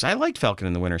 It was worse. I liked Falcon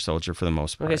and the Winter Soldier for the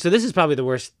most part. Okay, so this is probably the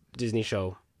worst Disney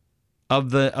show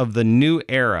of the new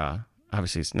era.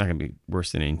 Obviously, it's not going to be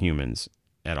worse than Inhumans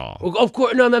at all. Well, of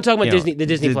course, no, I'm not talking about Disney. The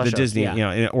Disney Plus shows. Disney,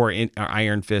 or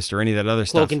Iron Fist or any of that other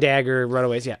stuff. Cloak and Dagger,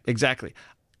 Runaways, yeah, exactly.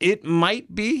 It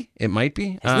might be. It might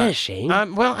be. Isn't that a shame?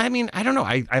 Well, I mean, I don't know.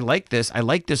 I like this. I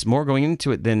like this more going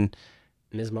into it than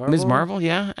Ms. Marvel? Ms. Marvel.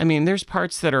 Yeah. I mean, there's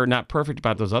parts that are not perfect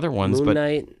about those other ones, Moon but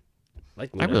Knight.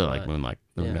 Like Moon I Knight really a like lot. Moonlight.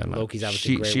 Yeah. Loki's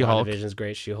obviously great. She-Hulk. WandaVision's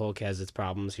great. She-Hulk has its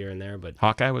problems here and there, but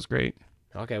Hawkeye was great.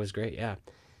 Hawkeye was great, yeah.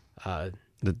 The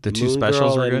two Moon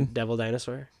specials Girl were and good. Devil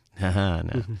Dinosaur.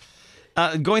 No.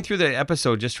 Going through the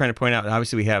episode, just trying to point out,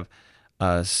 obviously we have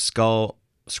Skrull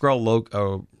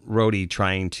Rhodey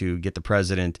trying to get the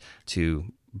president to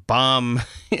bomb.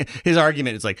 His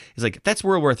argument is he's like, that's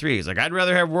World War III. He's like, I'd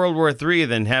rather have World War III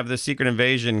than have this secret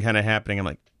invasion kind of happening. I'm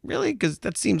like, really? Because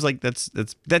that seems like that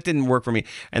didn't work for me.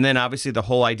 And then obviously the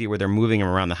whole idea where they're moving him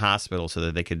around the hospital so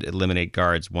that they could eliminate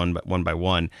guards one by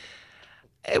one.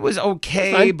 It was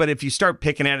okay, but if you start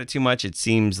picking at it too much, it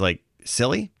seems like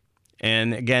silly.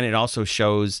 And again, it also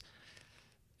shows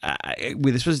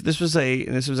this was a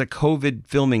COVID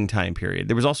filming time period.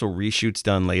 There was also reshoots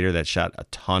done later that shot a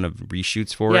ton of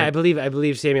reshoots for it. Yeah, I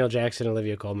believe Samuel Jackson and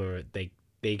Olivia Colman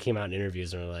they came out in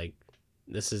interviews and were like,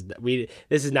 this is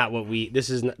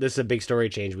a big story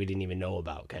change we didn't even know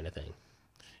about, kind of thing.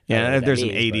 Yeah, there's some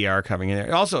ADR covering in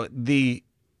there. Also, the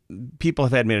people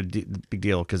have made a big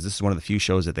deal because this is one of the few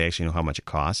shows that they actually know how much it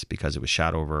costs because it was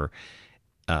shot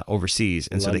overseas,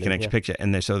 and so they can actually picture it.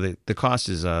 And so the cost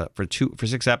is for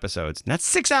 6 episodes, not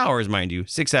 6 hours, mind you,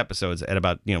 6 episodes at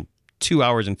about 2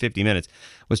 hours and 50 minutes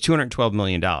was $212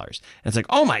 million. And it's like,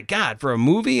 oh my God, for a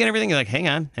movie and everything. You're like, hang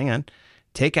on,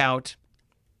 take out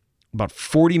about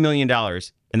 $40 million,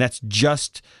 and that's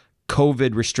just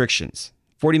COVID restrictions.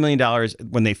 $40 million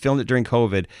when they filmed it during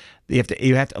COVID. You have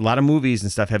to a lot of movies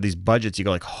and stuff have these budgets. You go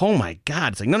like, oh my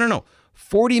God. It's like, no.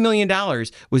 $40 million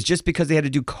was just because they had to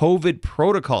do COVID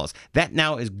protocols. That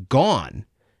now is gone.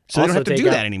 So they don't have to do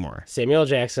that anymore. Samuel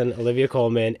Jackson, Olivia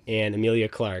Colman, and Emilia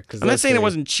Clarke. I'm not saying it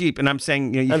wasn't cheap, and I'm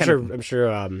saying I'm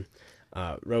sure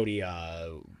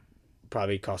Rhodey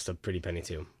probably cost a pretty penny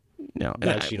too. No,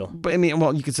 but I mean,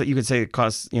 well, you could say it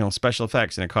costs special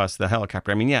effects and it costs the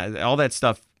helicopter. I mean, yeah, all that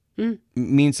stuff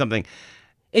means something.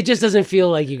 It just doesn't feel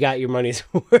like you got your money's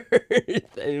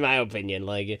worth, in my opinion.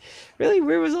 Like, really,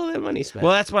 where was all that money spent?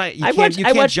 Well, that's why you can't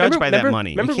judge by that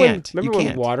money. Remember when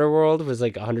Waterworld was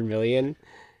like $100 million?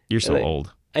 You're so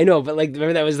old. I know, but like,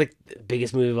 remember that was like the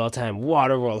biggest movie of all time.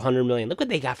 Waterworld, $100 million. Look what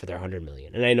they got for their $100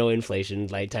 million. And I know inflation,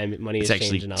 lifetime money is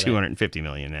changed and all that. It's actually $250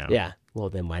 million now. Yeah. Well,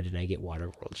 then why didn't I get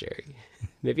Waterworld, Jerry?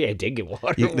 Maybe I did get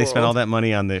Waterworld. They spent all that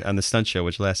money on the stunt show,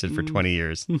 which lasted for 20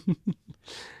 years. The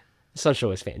stunt show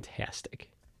was fantastic.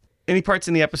 Any parts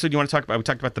in the episode you want to talk about? We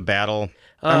talked about the battle.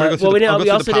 We also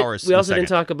didn't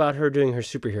talk about her doing her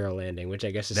superhero landing, which I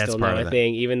guess is still not a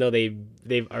thing, even though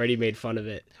they've already made fun of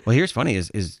it. Well, here's funny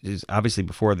is obviously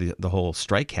before the whole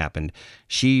strike happened,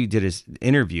 she did his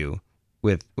interview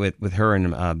with her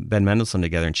and Ben Mendelsohn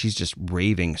together, and she's just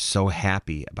raving, so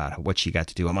happy about what she got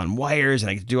to do. I'm on wires, and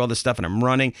I get to do all this stuff, and I'm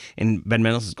running, and Ben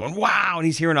Mendelsohn's going, wow, and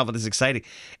he's hearing all of this exciting.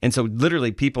 And so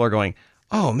literally people are going,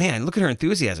 oh man, look at her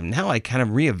enthusiasm. Now I kind of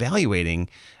reevaluating,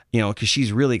 because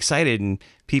she's really excited and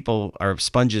people are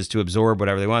sponges to absorb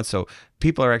whatever they want. So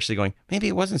people are actually going, maybe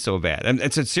it wasn't so bad. And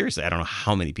it's seriously, I don't know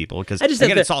how many people, because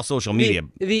again, it's all social media.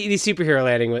 The superhero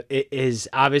landing is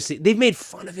obviously, they've made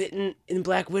fun of it in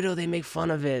Black Widow. They make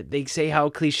fun of it. They say how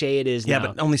cliche it is now. Yeah,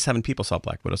 but only 7 people saw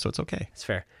Black Widow, so it's okay. It's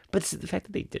fair. But it's the fact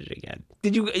that they did it again.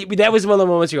 That was one of the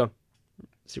moments you go,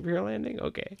 superhero landing?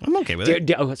 Okay. I'm okay with it.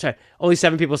 Oh, sorry. Only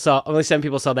 7 people saw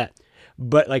that.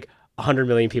 But like 100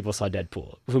 million people saw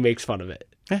Deadpool, who makes fun of it.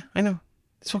 Yeah, I know.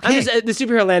 It's okay. The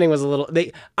superhero landing was a little.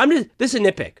 This is a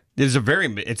nitpick.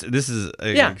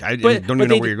 I don't even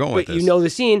know where you're going with this. You know the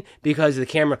scene because the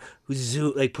camera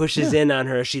pushes in on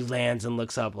her. She lands and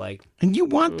looks up like. And you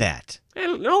want that? I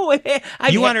don't know.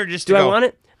 You want her just to go. Do I want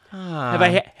it? Have I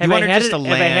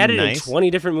had it in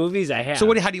 20 different movies? I have.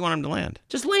 So how do you want him to land?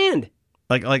 Just land.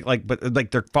 But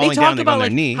they're falling down. They go on their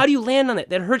knee. How do you land on it?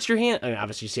 That hurts your hand. I mean,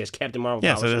 obviously, she has Captain Marvel.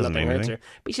 Yeah, so it doesn't nothing mean hurts anything.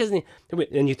 her. But she doesn't.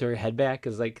 Then you throw your head back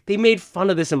because they made fun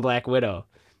of this in Black Widow.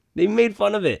 They made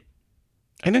fun of it.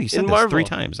 I know you said this 3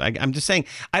 times. I'm just saying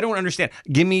I don't understand.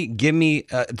 Give me.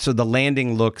 So the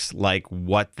landing looks like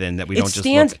what then that we don't just. It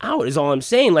stands out. Is all I'm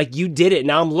saying. Like you did it.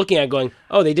 Now I'm looking at it going,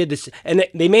 oh, they did this, and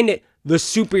they made it the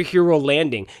superhero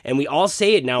landing, and we all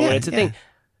say it now when it's a thing.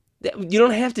 You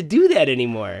don't have to do that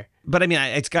anymore. But I mean,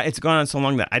 it's gone on so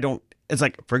long that I don't. It's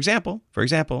like, for example,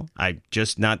 I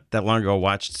just not that long ago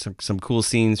watched some cool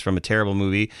scenes from a terrible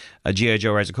movie, G.I.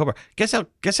 Joe: Rise of Cobra. Guess how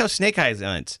Snake Eyes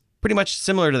lands? Pretty much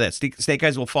similar to that. Snake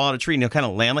Eyes will fall out of a tree and he'll kind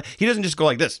of land. He doesn't just go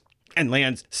like this and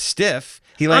lands stiff.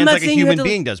 He lands like a human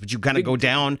being does, but you kind of go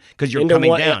down because you're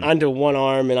coming down onto one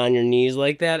arm and on your knees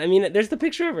like that. I mean, there's the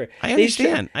picture of her. I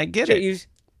understand. I get it.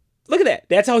 Look at that.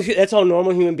 That's how a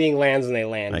normal human being lands when they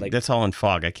land. Like that's all in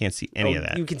fog. I can't see any of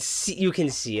that. You can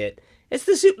see it. It's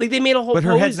the soup. Like they made a whole. But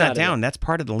her pose head's out not of down. it. That's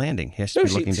part of the landing. She has to be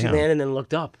looking she down. landed and then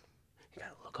looked up. You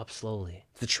gotta look up slowly.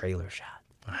 It's the trailer shot.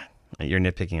 You're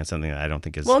nitpicking on something that I don't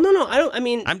think is. Well, no, I don't. I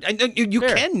mean, you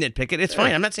can nitpick it. It's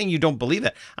fine. I'm not saying you don't believe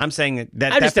it. I'm saying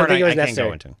that I just don't part think it was I can't necessary.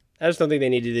 go into. I just don't think they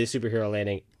need to do superhero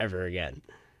landing ever again.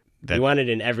 That, you want it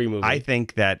in every movie. I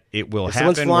think that it will if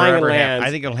happen. Someone's flying and wherever lands.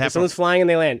 I think it'll happen. If someone's flying and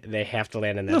they land, they have to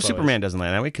land in that. No, pose. Superman doesn't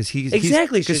land that way because he's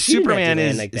exactly because she didn't have to Superman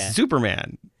land is like that.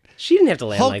 Superman. She didn't have to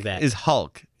land Hulk like that. is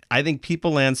Hulk. I think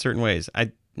people land certain ways.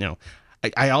 I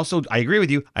agree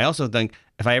with you. I also think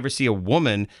if I ever see a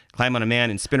woman climb on a man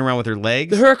and spin around with her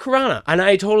legs, the Hurricanrana, and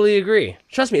I totally agree.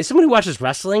 Trust me, as someone who watches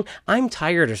wrestling, I'm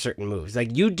tired of certain moves.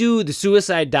 Like you do the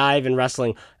suicide dive in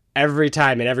wrestling every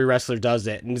time, and every wrestler does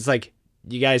it, and it's like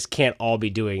you guys can't all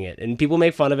be doing it, and people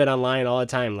make fun of it online all the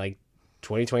time. Like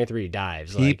 2023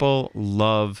 dives. People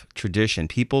love tradition.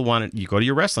 People want to. You go to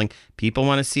your wrestling. People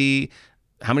want to see.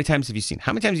 How many times have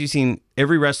you seen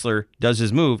every wrestler does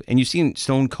his move, and you've seen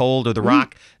Stone Cold or The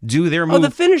Rock do their move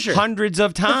the finisher. hundreds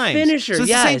of times. The finisher, so it's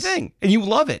yes. the same thing, and you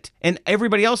love it, and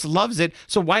everybody else loves it.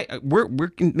 So why we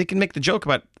can make the joke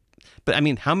about? But I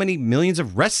mean, how many millions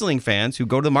of wrestling fans who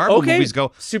go to the Marvel movies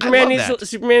go? Superman I love that.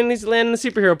 Superman needs to land in the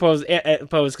superhero pose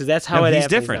because that's how it he's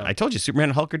happens. different. Now. I told you, Superman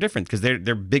and Hulk are different because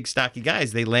they're big, stocky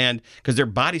guys. They land because their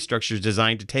body structure is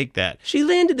designed to take that. She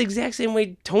landed the exact same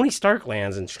way Tony Stark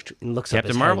lands and looks up.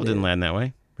 Captain Marvel didn't land that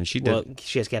way, and she did. Well,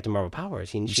 she has Captain Marvel powers.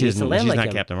 She needs to land she's like not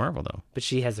him. Captain Marvel though. But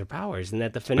she has their powers. Isn't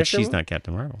that the But finisher? she's not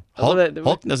Captain Marvel. Hulk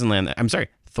Hulk doesn't land that. I'm sorry,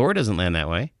 Thor doesn't land that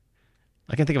way.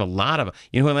 I can think of a lot of.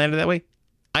 You know who landed that way?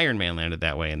 Iron Man landed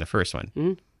that way in the first one,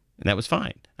 and that was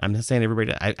fine. I'm not saying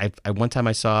everybody. I one time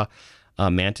I saw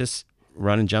Mantis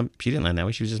run and jump. She didn't land that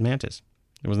way. She was just Mantis.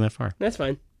 It wasn't that far. That's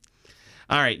fine.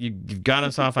 All right, you've got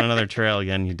us off on another trail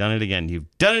again. You've done it again. You've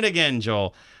done it again,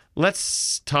 Joel.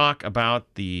 Let's talk about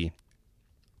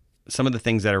some of the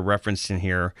things that are referenced in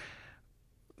here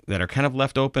that are kind of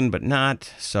left open, but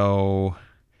not. So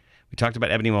we talked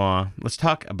about Ebony Maw. Let's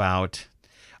talk about.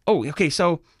 Oh, okay.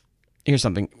 So here's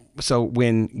something. So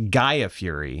when Gaia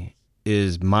Fury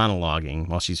is monologuing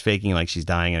while she's faking like she's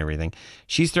dying and everything,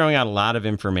 she's throwing out a lot of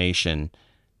information.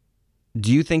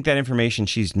 Do you think that information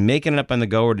she's making it up on the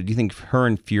go, or do you think her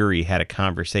and Fury had a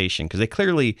conversation? Because they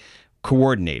clearly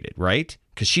coordinated, right?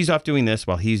 Because she's off doing this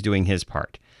while he's doing his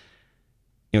part.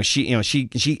 He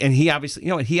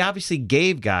obviously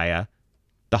gave Gaia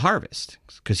the harvest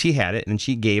because he had it, and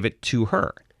she gave it to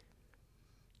her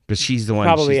because she's the one.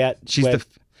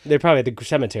 They're probably at the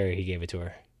cemetery. He gave it to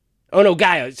her. Oh no,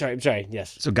 Gaia. Sorry.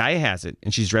 Yes. So Gaia has it,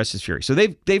 and she's dressed as Fury. So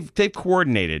they've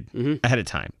coordinated ahead of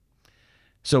time.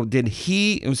 So did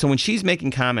he? So when she's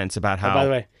making comments about how, by the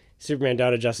way, Superman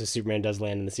Dawn of Justice, Superman does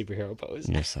land in the superhero pose.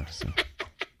 Yes.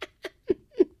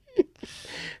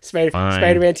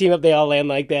 Spider-Man team up, they all land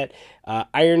like that.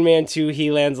 Iron Man 2, he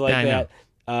lands like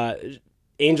that.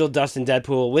 Angel Dust and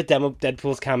Deadpool with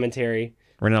Deadpool's commentary.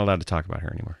 We're not allowed to talk about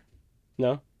her anymore.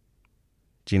 No.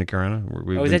 Gina Carano.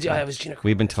 That was Gina Carano.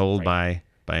 We've been told by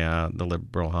the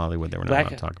liberal Hollywood that we're not allowed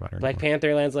to talk about her Black anymore.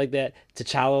 Panther lands like that.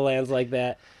 T'Challa lands like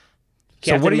that.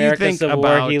 So Captain what do you America think Civil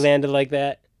about? War, he landed like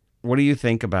that. What do you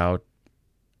think about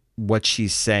what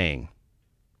she's saying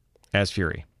as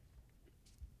Fury?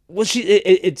 Well,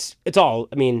 it's all.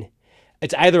 I mean,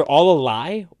 it's either all a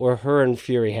lie or her and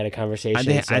Fury had a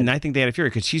conversation. And I think they had a Fury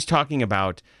because she's talking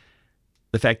about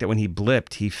the fact that when he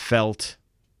blipped, he felt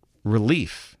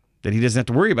relief that he doesn't have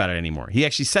to worry about it anymore. He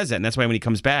actually says that, and that's why when he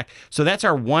comes back. So that's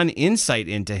our one insight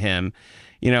into him.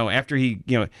 After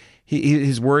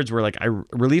his words were like,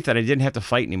 relief that I didn't have to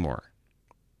fight anymore.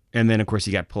 And then, of course,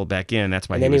 he got pulled back in. That's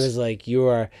why he was like, you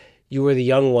were the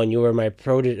young one. You were my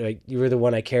like, you were the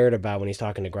one I cared about when he's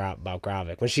talking about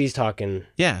Gravik. When she's talking.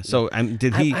 Yeah. So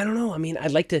did he? I don't know. I mean,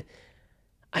 I'd like to.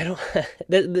 I don't.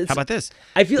 How about this?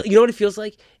 I feel. You know what it feels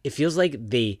like? It feels like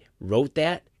they wrote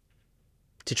that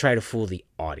to try to fool the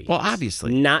audience. Well,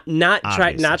 obviously. Not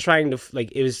trying to,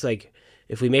 like, it was like,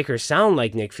 if we make her sound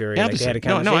like Nick Fury, like they had a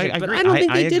conversation. No, I agree. But I don't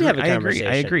think they did have a conversation.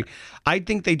 I agree. I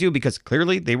think they do because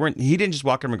clearly he didn't just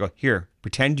walk in and go, here,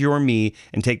 pretend you're me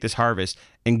and take this harvest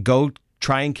and go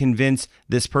try and convince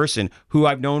this person who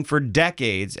I've known for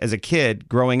decades as a kid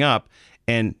growing up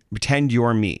and pretend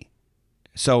you're me.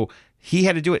 So he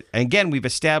had to do it. And again, we've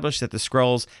established that the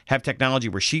Skrulls have technology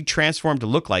where she transformed to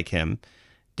look like him.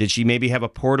 Did she maybe have a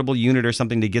portable unit or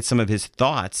something to get some of his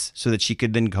thoughts so that she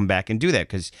could then come back and do that?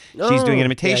 Because she's doing an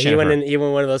imitation. He went in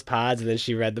one of those pods and then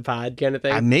she read the pod kind of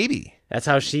thing. Maybe. That's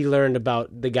how she learned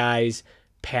about the guy's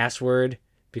password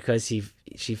because she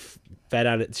fed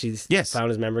on it. She's found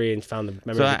his memory and found the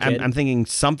memory So of the kid. I'm thinking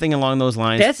something along those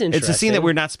lines. That's interesting. It's a scene that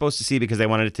we're not supposed to see because they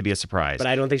wanted it to be a surprise. But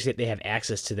I don't think they have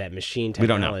access to that machine We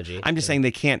don't technology. know. I'm just saying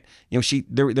they can't. There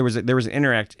was an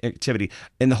interactivity,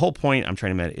 and the whole point I'm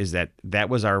trying to make is that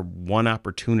was our one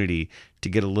opportunity to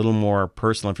get a little more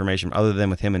personal information other than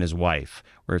with him and his wife,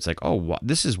 where it's like, oh,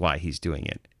 this is why he's doing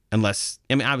it. Unless,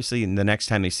 I mean, obviously, the next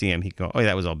time they see him, he can go, oh,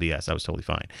 that was all BS. I was totally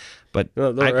fine. But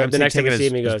the next time we see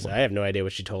him, he goes, I have no idea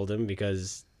what she told him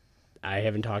because I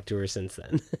haven't talked to her since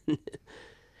then.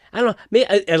 I don't know.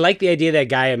 I like the idea that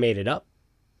Gaia made it up.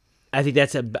 I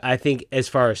think as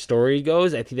far as story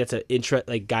goes, I think that's an interest.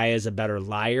 Like Gaia's a better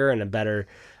liar and a better.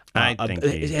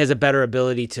 Has a better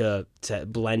ability to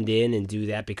blend in and do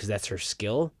that because that's her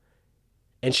skill,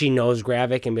 and she knows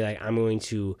Gravik and be like, I'm going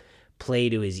to play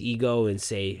to his ego and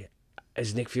say,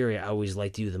 as Nick Fury, I always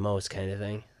liked you the most, kind of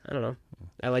thing. I don't know.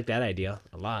 I like that idea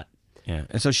a lot. Yeah,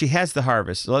 and so she has the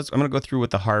harvest. So I'm going to go through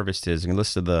what the harvest is and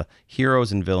list of the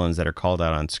heroes and villains that are called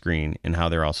out on screen and how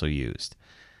they're also used.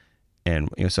 And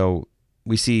so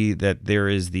we see that there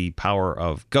is the power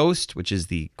of Ghost, which is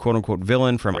the quote-unquote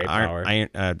villain from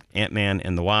Ant-Man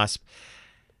and the Wasp.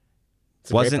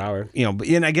 It's a great power.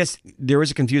 And I guess there was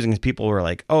a confusing because people were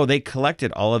like, oh, they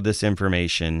collected all of this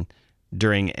information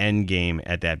during Endgame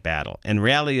at that battle. And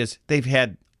reality is they've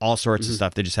had all sorts of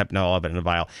stuff. They just happen to all have it in a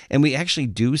vial. And we actually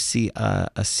do see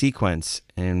a sequence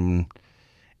in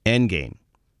Endgame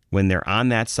when they're on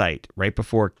that site right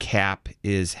before Cap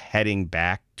is heading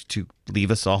back to leave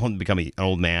us all and become an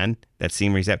old man. That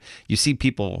scene where he's at, you see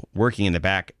people working in the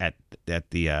back at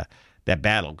the that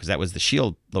battle because that was the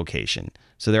SHIELD location.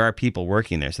 So there are people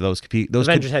working there. So those could be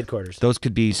Avengers headquarters. Those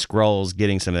could be Skrulls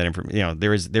getting some of that information.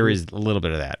 There is a little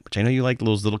bit of that, which I know you like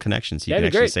those little connections. You can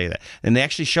actually say that, and they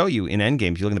actually show you in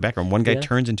Endgame. If you look in the background, one guy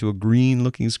turns into a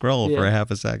green-looking Skrull for a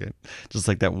half a second, just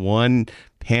like that one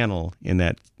panel in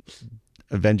that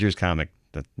Avengers comic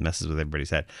that messes with everybody's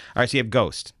head. All right, so you have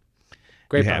Ghost.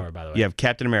 Great power, by the way. You have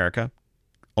Captain America.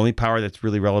 Only power that's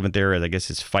really relevant there is, I guess,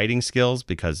 his fighting skills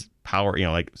because power,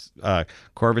 like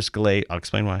Corvus Glaive. I'll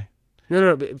explain why.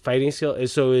 No, fighting skill.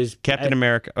 Is Captain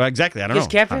America? Oh, exactly. I don't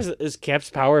know. Is Cap's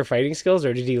power fighting skills,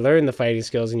 or did he learn the fighting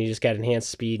skills and he just got enhanced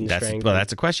speed and strength? Well,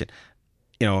 that's a question.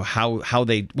 How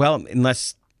they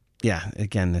unless. Yeah,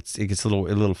 again, it gets a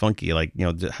little funky. Like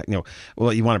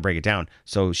well, you want to break it down.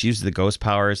 So she uses the ghost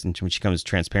powers, and when she becomes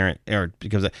transparent,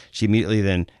 she immediately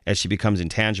then, as she becomes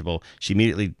intangible, she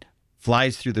immediately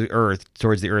flies through the earth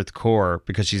towards the earth core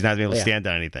because she's not able to stand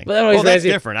on anything. But that's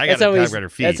different. I got her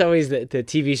feet. That's always the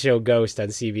TV show Ghost on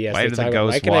CBS. Why do the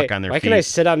ghosts walk on their feet? Why can I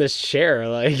sit on this chair?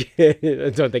 Like,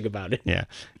 don't think about it. Yeah,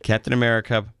 Captain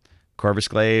America, Corvus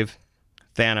Glaive.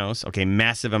 Thanos, okay,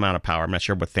 massive amount of power. I'm not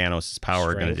sure what Thanos'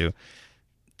 power are going to do.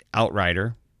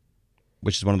 Outrider,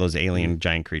 which is one of those alien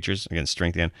giant creatures. Again,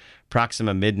 strength again.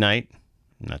 Proxima Midnight,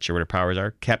 I'm not sure what her powers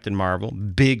are. Captain Marvel,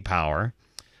 big power.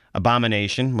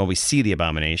 Abomination, well, we see the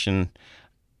Abomination.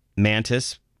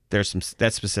 Mantis,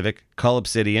 that's specific. Cull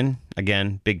Obsidian,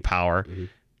 again, big power.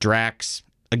 Drax,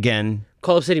 again.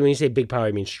 Cull Obsidian, when you say big power,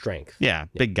 you mean strength. Yeah,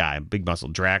 big guy, big muscle.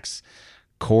 Drax,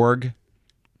 Korg.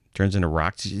 Turns into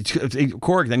rock.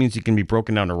 Korg, that means he can be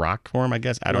broken down to rock form, I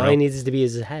guess. I don't know. All he needs is to be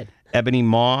his head. Ebony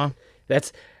Maw.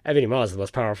 Ebony Maw is the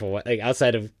most powerful one. Like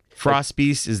outside of Frost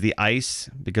Beast is the ice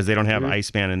because they don't have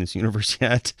Iceman in this universe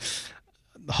yet.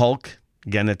 Hulk,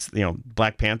 again, it's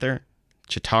Black Panther,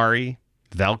 Chitauri,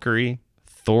 Valkyrie,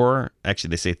 Thor. Actually,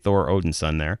 they say Thor, Odin's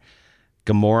son there.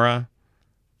 Gamora,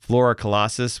 Flora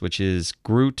Colossus, which is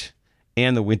Groot,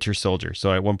 and the Winter Soldier.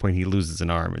 So at one point he loses an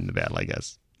arm in the battle, I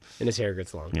guess. And his hair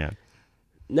gets long. Yeah.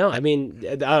 No, I mean,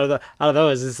 out of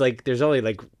those, it's like there's only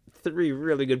like 3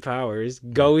 really good powers: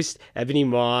 Ghost, Ebony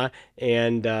Maw,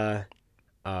 and you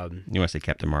want to say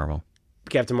Captain Marvel?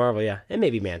 Captain Marvel, yeah, and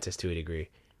maybe Mantis to a degree.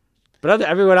 But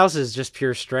everyone else is just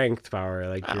pure strength power,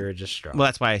 like you're just strong. Well,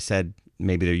 that's why I said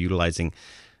maybe they're utilizing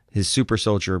his super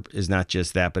soldier is not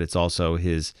just that, but it's also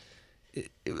his.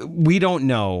 We don't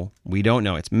know.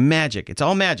 It's magic. It's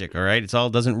all magic, all right? It's all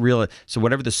doesn't real. So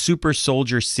whatever the super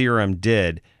soldier serum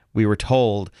did, we were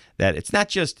told that it's not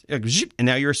just zip, and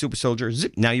now you're a super soldier.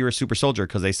 Zip, now you're a super soldier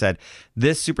because they said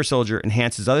this super soldier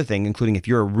enhances other things, including if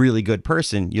you're a really good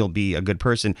person, you'll be a good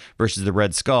person versus the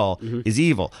Red Skull is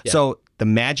evil. Yeah. So the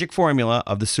magic formula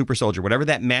of the super soldier, whatever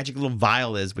that magic little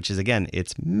vial is, which is again,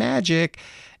 it's magic.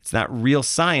 It's not real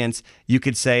science. You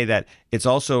could say that it's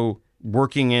also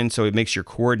working in so it makes your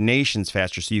coordinations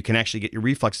faster so you can actually get your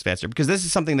reflexes faster because this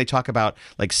is something they talk about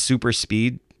like super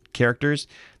speed characters.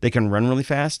 They can run really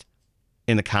fast.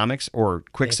 in the comics, or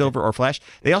Quicksilver or Flash.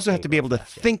 They also have to be able to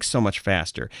think so much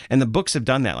faster. And the books have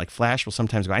done that. Like Flash will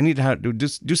sometimes go, I need to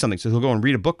do something. So he'll go and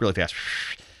read a book really fast.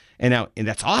 And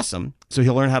that's awesome. So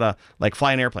he'll learn how to like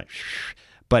fly an airplane.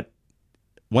 But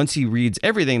once he reads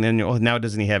everything, then now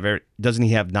doesn't he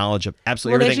have knowledge of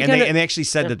absolutely everything? And they actually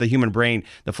said that the human brain,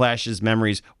 the Flash's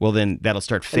memories, that'll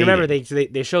start fading. And remember,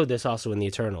 they showed this also in the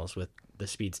Eternals with the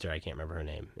speedster. I can't remember her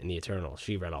name in the Eternals.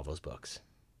 She read all those books.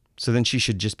 So then she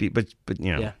should just be, but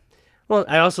you know. Yeah. Well,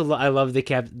 I love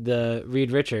the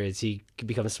Reed Richards. He could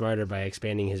become smarter by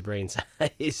expanding his brain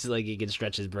size. Like he can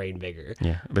stretch his brain bigger.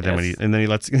 Yeah, but then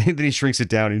then he shrinks it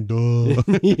down and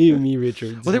me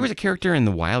Richards. Well, there was a character in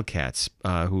the Wildcats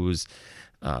who's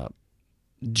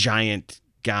giant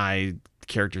guy. The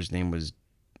character's name was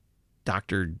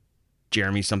Dr.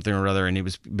 Jeremy something or other, and he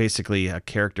was basically a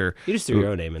character. You just threw your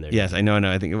own name in there. Yes, I know.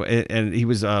 I think, and he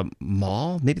was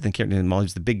Maul. Maybe the character named Maul. He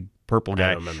was the big purple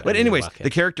guy. But anyways, the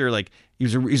character, like,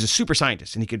 he's a super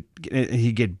scientist, and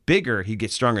he'd get bigger, he'd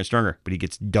get stronger and stronger, but he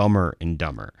gets dumber and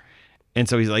dumber. And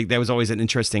so he's like, that was always an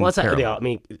interesting parallel.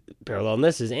 Parallel in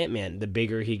this is Ant-Man. The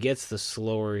bigger he gets, the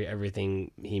slower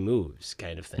everything he moves,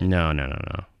 kind of thing. No.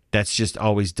 That's just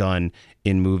always done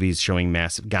in movies showing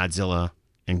massive. Godzilla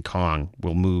and Kong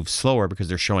will move slower because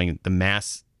they're showing the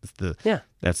mass.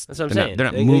 That's what I'm saying.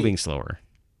 They're not moving slower.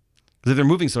 Because if they're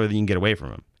moving slower, then you can get away from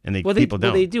them. And people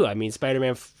don't. Well, they do. I mean,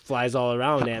 Spider-Man flies all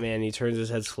around Ant-Man, and he turns his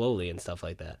head slowly and stuff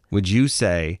like that. Would you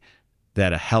say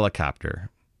that a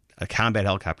combat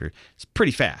helicopter, is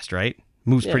pretty fast, right?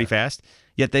 Moves pretty fast.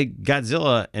 Yet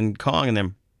Godzilla and Kong and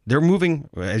them, they're moving,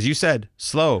 as you said,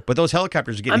 slow. But those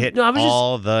helicopters are getting hit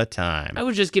all the time. I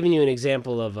was just giving you an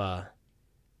example of a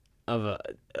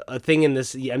thing in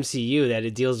this MCU that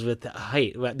it deals with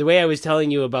height. The way I was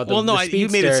telling you about the speedster, you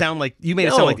made it sound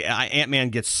like Ant-Man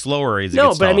gets slower as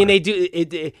I mean they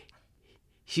do.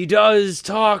 He does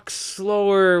talk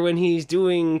slower when he's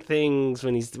doing things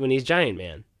when he's Giant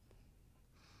Man.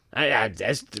 I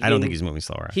don't think he's moving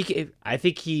slower. I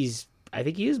think he is.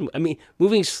 I mean,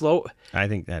 moving slow. I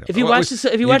think that if you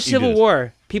watch Civil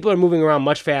War, people are moving around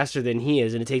much faster than he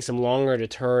is, and it takes him longer to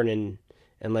turn and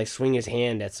like swing his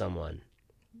hand at someone.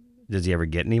 Does he ever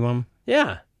get anyone?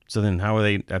 Yeah. So then how are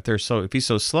they, if he's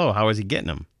so slow, how is he getting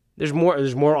them? There's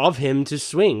more of him to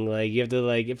swing. Like you have to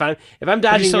if I'm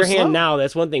dodging your hand now,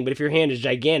 that's one thing, but if your hand is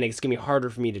gigantic, it's going to be harder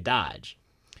for me to dodge.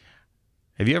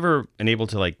 Have you ever been able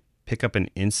to like pick up an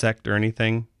insect or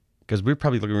anything? Because we're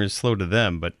probably looking really slow to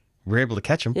them, but we're able to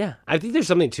catch them. Yeah. I think there's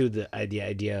something to the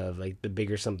idea of like the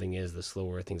bigger something is, the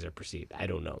slower things are perceived. I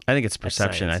don't know. I think it's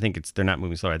perception. I think they're not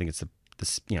moving slower. I think it's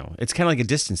it's kind of like a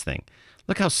distance thing.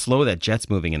 Look how slow that jet's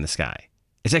moving in the sky.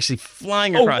 It's actually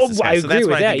flying across the sky. I agree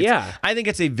with that. Yeah, I think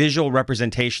it's a visual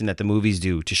representation that the movies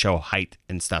do to show height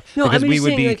and stuff. No, because we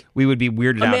would be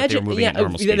weirded out if they were moving at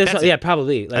normal speed.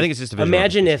 Probably. Like, I think it's just a visual.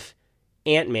 Imagine if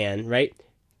Ant-Man, right,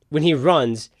 when he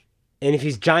runs, and if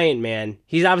he's Giant Man,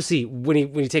 he's obviously when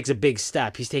he takes a big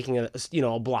step, he's taking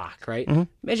a block, right? Mm-hmm.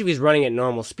 Imagine if he's running at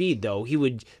normal speed, though, he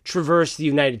would traverse the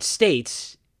United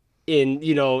States in,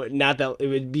 not that it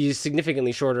would be a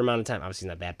significantly shorter amount of time. Obviously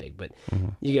not that big, but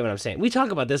you get what I'm saying. We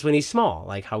talk about this when he's small.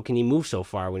 Like, how can he move so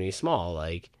far when he's small?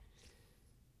 Like,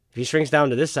 if he shrinks down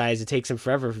to this size, it takes him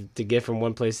forever to get from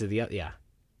one place to the other. Yeah.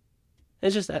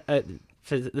 It's just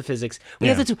the physics. We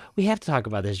have to talk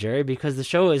about this, Jerry, because the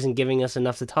show isn't giving us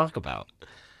enough to talk about.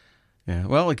 Yeah.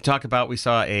 Well, we can talk about, we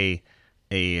saw a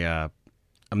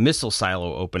missile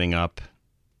silo opening up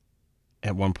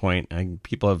at one point.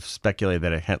 People have speculated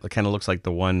that it kind of looks like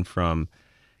the one from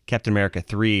Captain America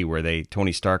 3 where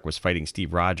Tony Stark was fighting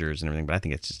Steve Rogers and everything, but I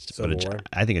think it's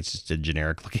just a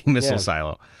generic looking missile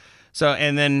silo. So,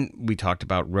 and then we talked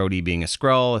about Rhodey being a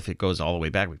Skrull. If it goes all the way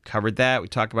back, we've covered that. We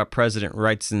talked about President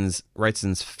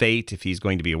Wrightson's fate, if he's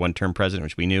going to be a one-term president,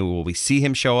 which we knew. Will we see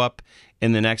him show up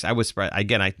in the next? I was surprised.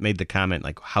 Again, I made the comment,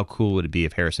 like, how cool would it be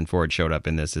if Harrison Ford showed up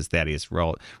in this as Thaddeus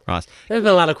Ross? There's been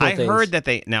a lot of cool things. I heard that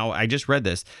I just read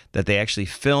this, that they actually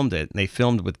filmed it. They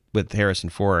filmed with Harrison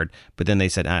Ford, but then they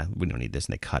said, we don't need this,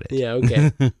 and they cut it. Yeah,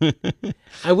 okay.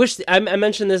 I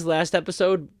mentioned this last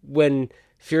episode when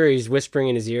Fury's whispering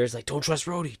in his ears, like, don't trust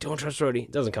Rhodey.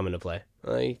 It doesn't come into play.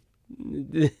 Like,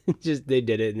 just they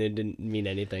did it and it didn't mean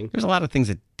anything. There's a lot of things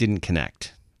that didn't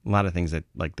connect. A lot of things that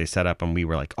like they set up and we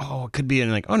were like, oh, it could be,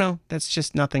 and like, oh no, that's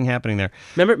just nothing happening there.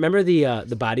 Remember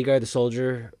the bodyguard, the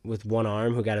soldier with one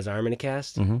arm who got his arm in a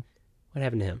cast? Mm-hmm. What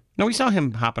happened to him? No, we saw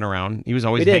him hopping around. He was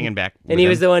always hanging back. And he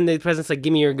was the one, the president's like,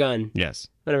 give me your gun. Yes.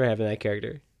 Whatever happened to that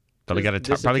character? Probably got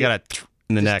a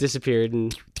in the neck. Disappeared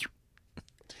and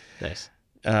nice.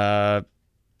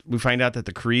 We find out that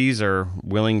the Krees are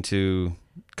willing to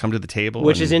come to the table,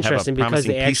 which and is interesting have a because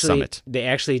promising they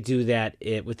actually do that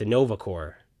with the Nova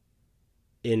Corps.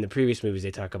 In the previous movies,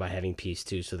 they talk about having peace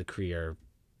too, so the Kree are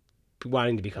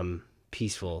wanting to become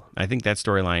peaceful. I think that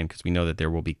storyline, because we know that there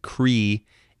will be Kree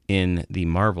in the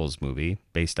Marvels movie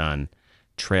based on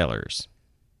trailers.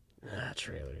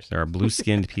 Trailers. There are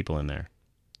blue-skinned people in there.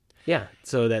 Yeah,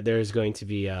 so that there's going to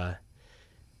be, oh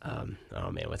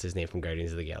man, what's his name from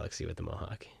Guardians of the Galaxy with the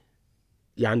mohawk?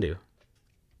 Yondu.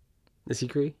 Is he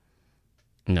Kree?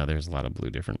 No, there's a lot of blue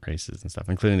different races and stuff,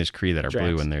 including there's Kree that are Drax.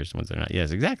 blue and there's ones that are not.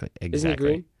 Yes, exactly. Isn't he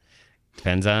green?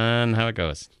 Depends on how it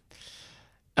goes.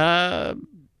 What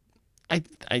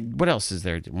else is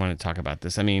there to want to talk about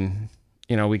this? I mean,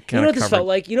 we kind of You know what this felt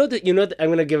like? I'm going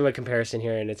to give him a comparison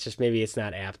here, and it's just maybe it's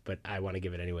not apt, but I want to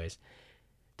give it anyways.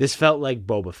 This felt like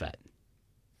Boba Fett.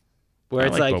 Where I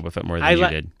it's like like Boba Fett more than you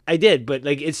did. I did, but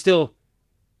like it's still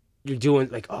you're doing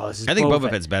like, oh, this is I think Boba Boba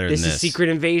Fett's better this than is this. Secret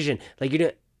Invasion. Like you're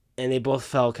doing, and they both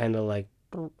fell kind of like,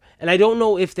 and I don't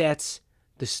know if that's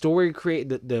the story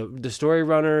the story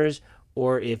runners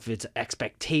or if it's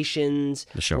expectations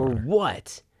The or showrunner.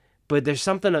 what. But there's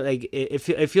something like it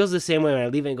feels the same way when I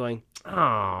leave it going,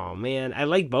 oh man, I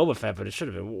like Boba Fett, but it should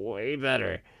have been way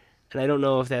better. And I don't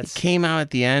know if that's Came out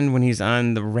at the end when he's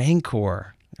on the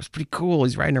Rancor. It was pretty cool.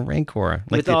 He's riding a Rancor,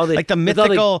 With all the- like the with all the-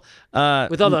 mythical,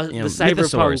 with all the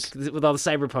mythosaurs. cyberpunk with all the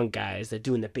cyberpunk guys that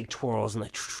doing the big twirls and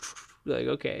like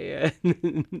okay, yeah.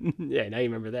 Yeah, now you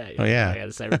remember that. Oh yeah,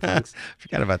 the cyberpunks.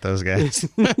 Forgot about those guys.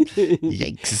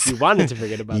 Yikes! You wanted to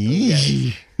forget about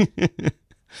those guys.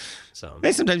 So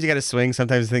Hey, sometimes you got to swing.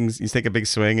 Sometimes you take a big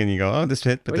swing and you go, "Oh, this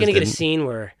hit." But we're this gonna get a didn't. scene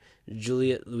where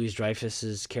Juliette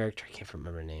Louis-Dreyfus's character, I can't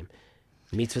remember her name,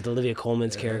 meets with Olivia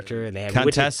Colman's character, and they have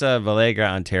Contessa Valegra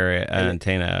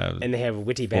Antena, and they have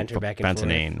witty banter back and forth.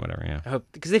 Fontanane, whatever. Yeah, I hope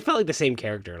because they felt like the same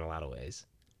character in a lot of ways.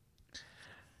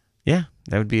 yeah,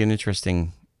 that would be an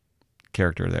interesting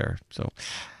character there. So,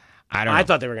 I don't know. I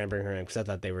thought they were gonna bring her in because I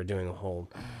thought they were doing a whole,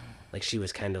 like she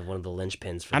was kind of one of the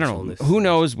linchpins for I this don't whole know. new Who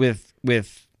knows with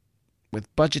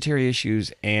budgetary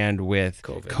issues and with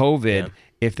COVID yeah.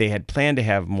 if they had planned to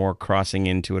have more crossing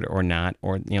into it or not,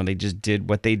 or they just did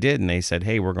what they did and they said,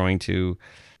 "Hey, we're going to."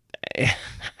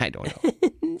 I don't know.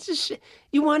 It's just,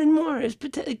 you wanted more. It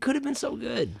could have been so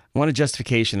good. I want a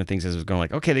justification of things as it was going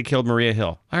like, okay, they killed Maria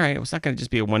Hill. All right, it's not going to just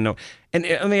be a one note. And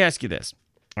let me ask you this.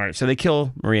 All right, so they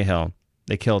kill Maria Hill,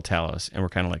 they kill Talos, and we're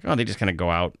kind of like, oh, they just kind of go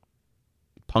out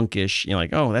punkish, like,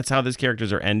 oh, that's how these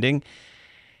characters are ending.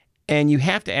 And you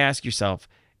have to ask yourself,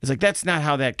 it's like, that's not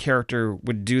how that character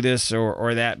would do this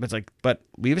or that. But it's like, but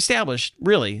we've established,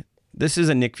 really, this is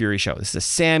a Nick Fury show. This is a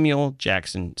Sam show.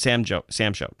 Sam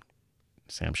show.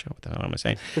 What the hell am I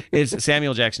saying? It's a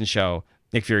Samuel Jackson show,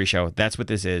 Nick Fury show. That's what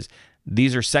this is.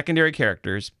 These are secondary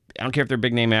characters. I don't care if they're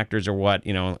big name actors or what.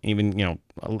 Even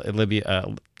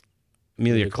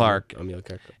Emilia Clarke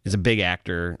is a big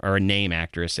actor or a name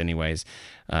actress, anyways.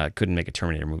 Couldn't make a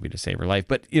Terminator movie to save her life.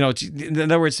 But in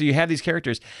other words, so you have these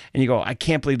characters, and you go, I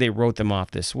can't believe they wrote them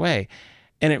off this way.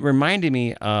 And it reminded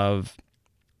me of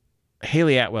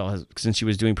Haley Atwell, since she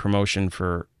was doing promotion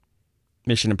for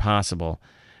Mission Impossible.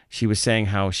 She was saying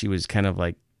how she was kind of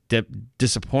like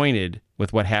disappointed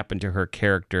with what happened to her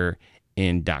character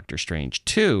in Doctor Strange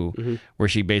 2, where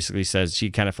she basically says, she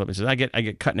kind of flips and says, I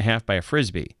get cut in half by a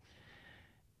Frisbee.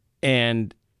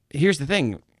 And here's the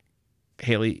thing,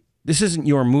 Haley, this isn't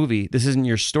your movie. This isn't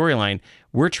your storyline.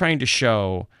 We're trying to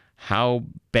show how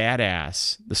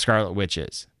badass the Scarlet Witch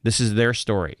is. This is their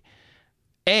story.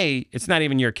 A, it's not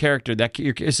even your character.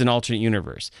 It's an alternate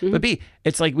universe. But B,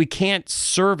 it's like we can't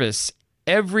service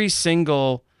every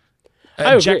single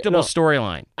objectable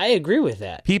storyline. I agree with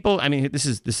that. People, I mean, this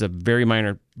is a very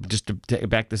minor. Just to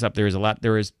back this up, there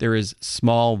is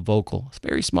small vocal,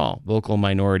 very small vocal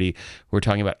minority who are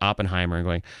talking about Oppenheimer and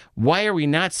going, why are we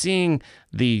not seeing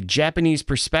the Japanese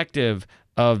perspective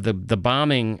of the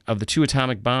bombing of the 2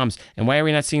 atomic bombs, and why are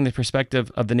we not seeing the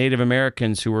perspective of the Native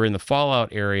Americans who were in the fallout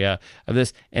area of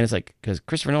this? And it's like, because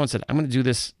Christopher Nolan said, I'm going to do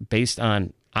this based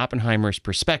on Oppenheimer's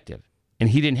perspective. And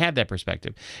he didn't have that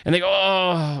perspective. And they go,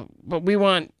 oh, but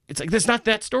it's like, that's not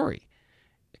that story.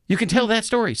 You can tell that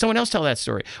story. Someone else tell that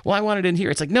story. Well, I want it in here.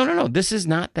 It's like, no. This is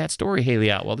not that story, Haley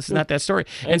Atwell. This is not that story.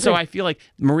 And so I feel like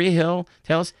Maria Hill,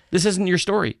 tell us, this isn't your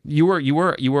story. You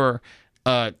were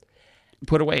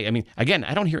put away. I mean, again,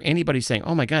 I don't hear anybody saying,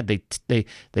 oh my God, they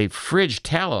fridged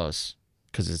Talos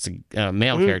because it's a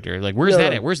male character. Like, where's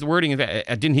that at? Where's the wording of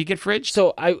that? Didn't he get fridged?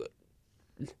 So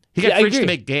He got fridged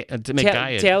to make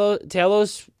Gaia.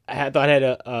 Talos, I thought had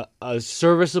a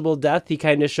serviceable death. He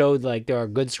kind of showed like there are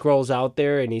good scrolls out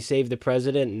there, and he saved the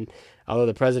president. And Although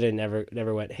the president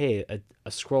never went, hey,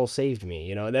 a scroll saved me.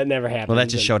 You know, that never happened. Well, that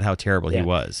just showed how terrible he Yeah.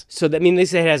 was. So, that mean, they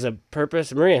say it has a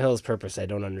purpose. Maria Hill's purpose, I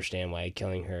don't understand why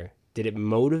killing her. Did it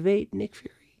motivate Nick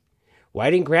Fury? Why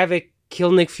didn't Gravik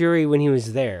kill Nick Fury when he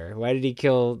was there? Why did he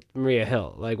kill Maria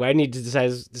Hill? Like, why didn't he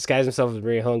disguise himself as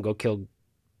Maria Hill and go kill...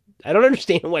 I don't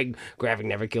understand why Gravik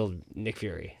never killed Nick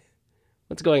Fury.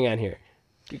 What's going on here?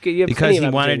 You have Because plenty he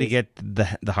of wanted to opportunities.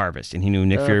 get the harvest, and he knew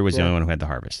Nick Fury was the yeah. only one who had the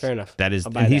harvest. Fair enough. That is,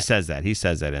 I'll buy and he that. says that. He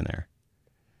says that in there.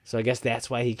 So I guess that's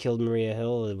why he killed Maria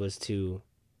Hill. It was to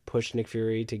push Nick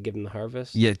Fury to give him the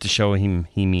harvest. Yeah, to show him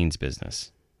he means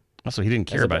business. Also, he didn't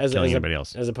care about killing anybody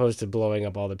else. As opposed to blowing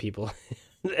up all the people,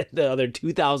 the other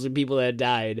 2,000 people that had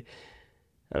died.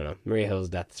 I don't know. Maria Hill's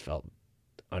death felt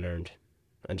unearned,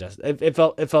 unjust. It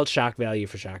felt shock value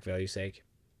for shock value's sake.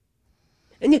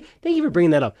 And yeah, thank you for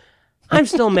bringing that up. I'm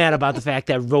still mad about the fact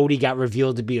that Rhodey got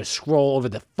revealed to be a Skrull over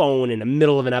the phone in the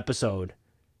middle of an episode.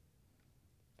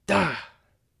 What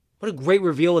a great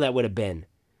reveal that would have been.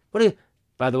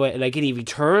 By the way, like, he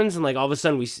returns and like all of a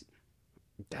sudden we.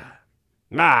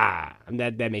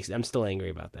 I'm still angry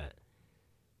about that.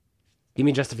 Give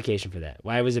me justification for that.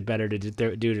 Why was it better to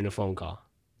do it in a phone call?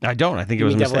 I don't. I think it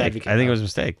was a mistake. I think it was a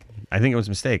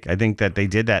mistake. I think that they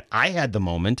did that. I had the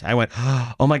moment. I went,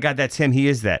 oh my God, that's him. He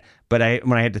is that. But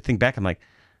when I had to think back, I'm like,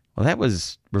 well, that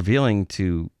was revealing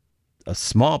to a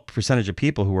small percentage of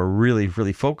people who are really,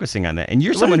 really focusing on that. And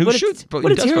you're someone who shoots.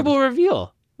 What a terrible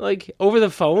reveal. Like, over the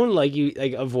phone, like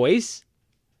a voice.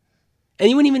 And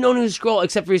you wouldn't even know who to scroll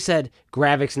except for he said,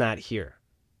 Gravik's not here.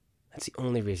 That's the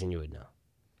only reason you would know.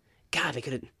 God, they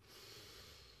could have...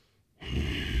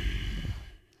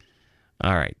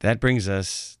 All right, that brings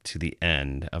us to the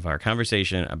end of our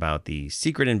conversation about the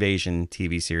Secret Invasion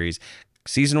TV series.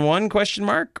 Season 1, ?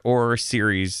 Or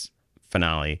series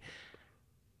finale.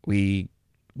 We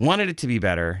wanted it to be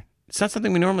better. It's not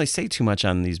something we normally say too much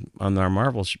on our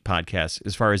Marvel podcasts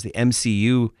as far as the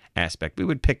MCU aspect. We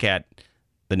would pick at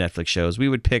the Netflix shows. We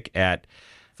would pick at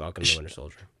Falcon and the Winter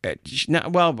Soldier.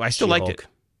 I still liked it.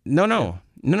 No.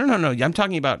 I'm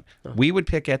talking about we would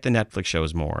pick at the Netflix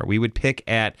shows more. We would pick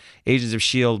at Agents of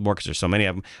S.H.I.E.L.D. more because there's so many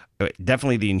of them.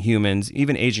 Definitely the Inhumans,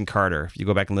 even Agent Carter. If you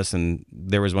go back and listen,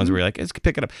 there was ones where you're like, let's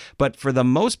pick it up. But for the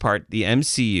most part, the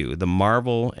MCU, the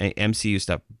Marvel MCU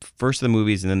stuff, first the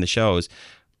movies and then the shows,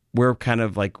 we're kind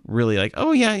of like really like,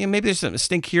 oh yeah, maybe there's some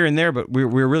stink here and there, but we're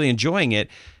really enjoying it.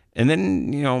 And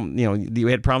then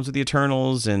we had problems with the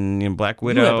Eternals and Black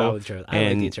Widow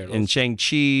and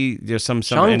Shang-Chi. There's some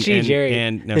Shang-Chi, Jerry.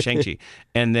 And no Shang-Chi,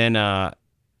 and then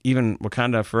even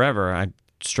Wakanda Forever. I'm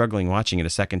struggling watching it a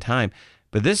second time,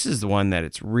 but this is the one that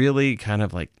it's really kind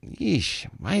of like, yeesh,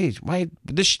 why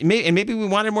this? And maybe we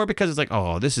wanted more because it's like,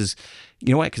 oh, this is,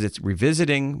 you know what? Because it's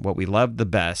revisiting what we loved the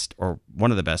best, or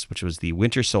one of the best, which was the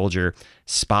Winter Soldier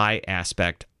spy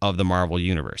aspect of the Marvel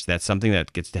Universe. That's something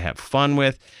that gets to have fun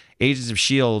with. Agents of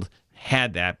S.H.I.E.L.D.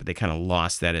 had that, but they kind of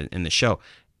lost that in the show.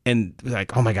 And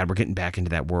like, oh my God, we're getting back into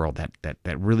that world,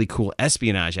 that really cool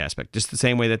espionage aspect. Just the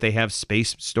same way that they have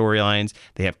space storylines,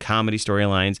 they have comedy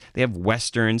storylines, they have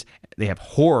westerns, they have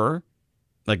horror,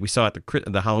 like we saw at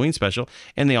the Halloween special,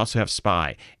 and they also have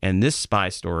spy. And this spy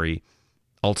story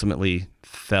ultimately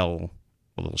fell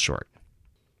a little short.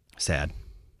 Sad.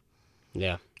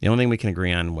 Yeah. The only thing we can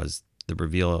agree on was the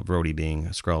reveal of Rhodey being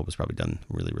a Skrull was probably done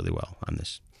really, really well on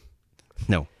this.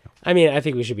 No. I mean, I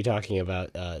think we should be talking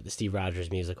about the Steve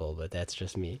Rogers musical, but that's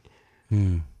just me.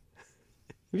 Have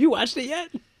you watched it yet?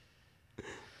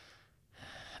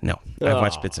 No. I've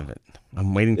watched bits of it.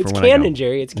 I'm waiting for it's when canon, I go.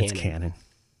 Jerry. It's canon. It's canon.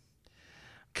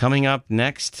 Coming up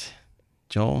next,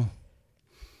 Joel,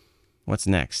 what's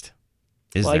next?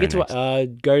 I get to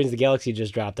Guardians of the Galaxy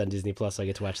just dropped on Disney Plus, so I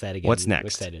get to watch that again. What's next? I'm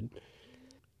excited.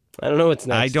 I don't know what's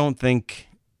next. I don't think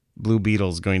Blue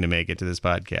Beetle's going to make it to this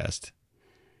podcast.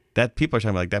 That people are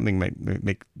talking about, like, that might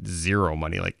make zero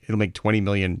money. Like, it'll make $20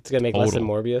 million. It's gonna make total. less than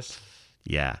Morbius.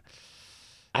 Yeah.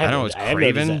 I don't know. Is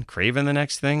Craven the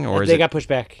next thing, or they got pushed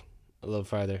back a little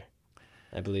farther,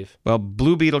 I believe. Well,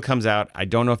 Blue Beetle comes out. I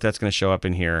don't know if that's going to show up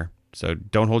in here, so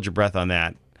don't hold your breath on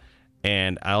that.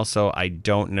 And I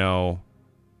don't know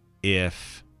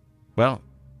if,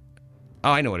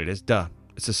 I know what it is. Duh,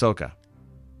 it's Ahsoka.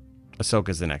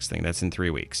 Ahsoka's the next thing. That's in 3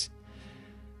 weeks.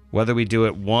 Whether we do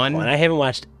it and I haven't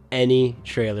watched any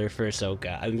trailer for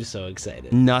Ahsoka. I'm so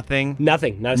excited. Nothing. Not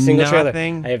a single trailer.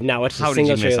 I have not watched a single trailer.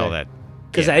 How did you miss all that?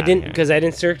 Because I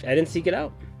didn't search. I didn't seek it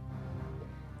out.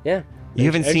 Yeah. You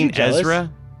haven't seen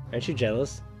Ezra? Aren't you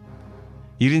jealous?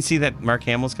 You didn't see that Mark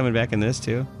Hamill's coming back in this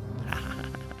too?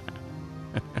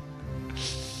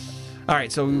 All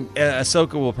right, so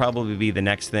Ahsoka will probably be the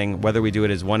next thing, whether we do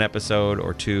it as one episode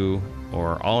or two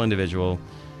or all individual.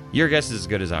 Your guess is as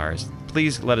good as ours.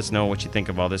 Please let us know what you think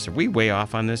of all this. Are we way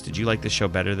off on this? Did you like this show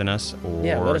better than us? Or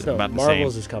Yeah, let us know. about the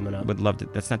Marvels same? is coming up. Would love to.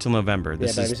 That's not till November.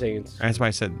 This but is, I'm saying it's that's why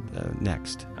I said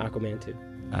next. Aquaman 2.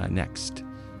 Next.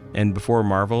 And before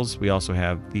Marvels, we also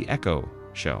have the Echo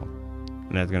show.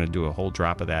 And I'm going to do a whole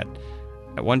drop of that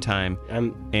at one time. I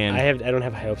don't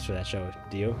have high hopes for that show.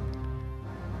 Do you?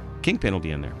 Kingpin will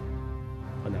be in there.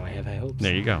 Oh, no, I have high hopes.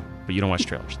 There you go. But you don't watch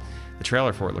trailers. The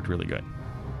trailer for it looked really good.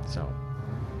 So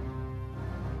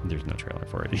there's no trailer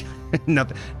for it.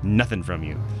 Nothing from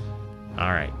you.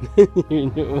 All right. What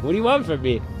do you want from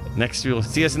me? Next, you'll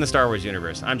see us in the Star Wars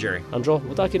universe. I'm Jerry. I'm Joel.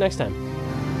 We'll talk to you next time.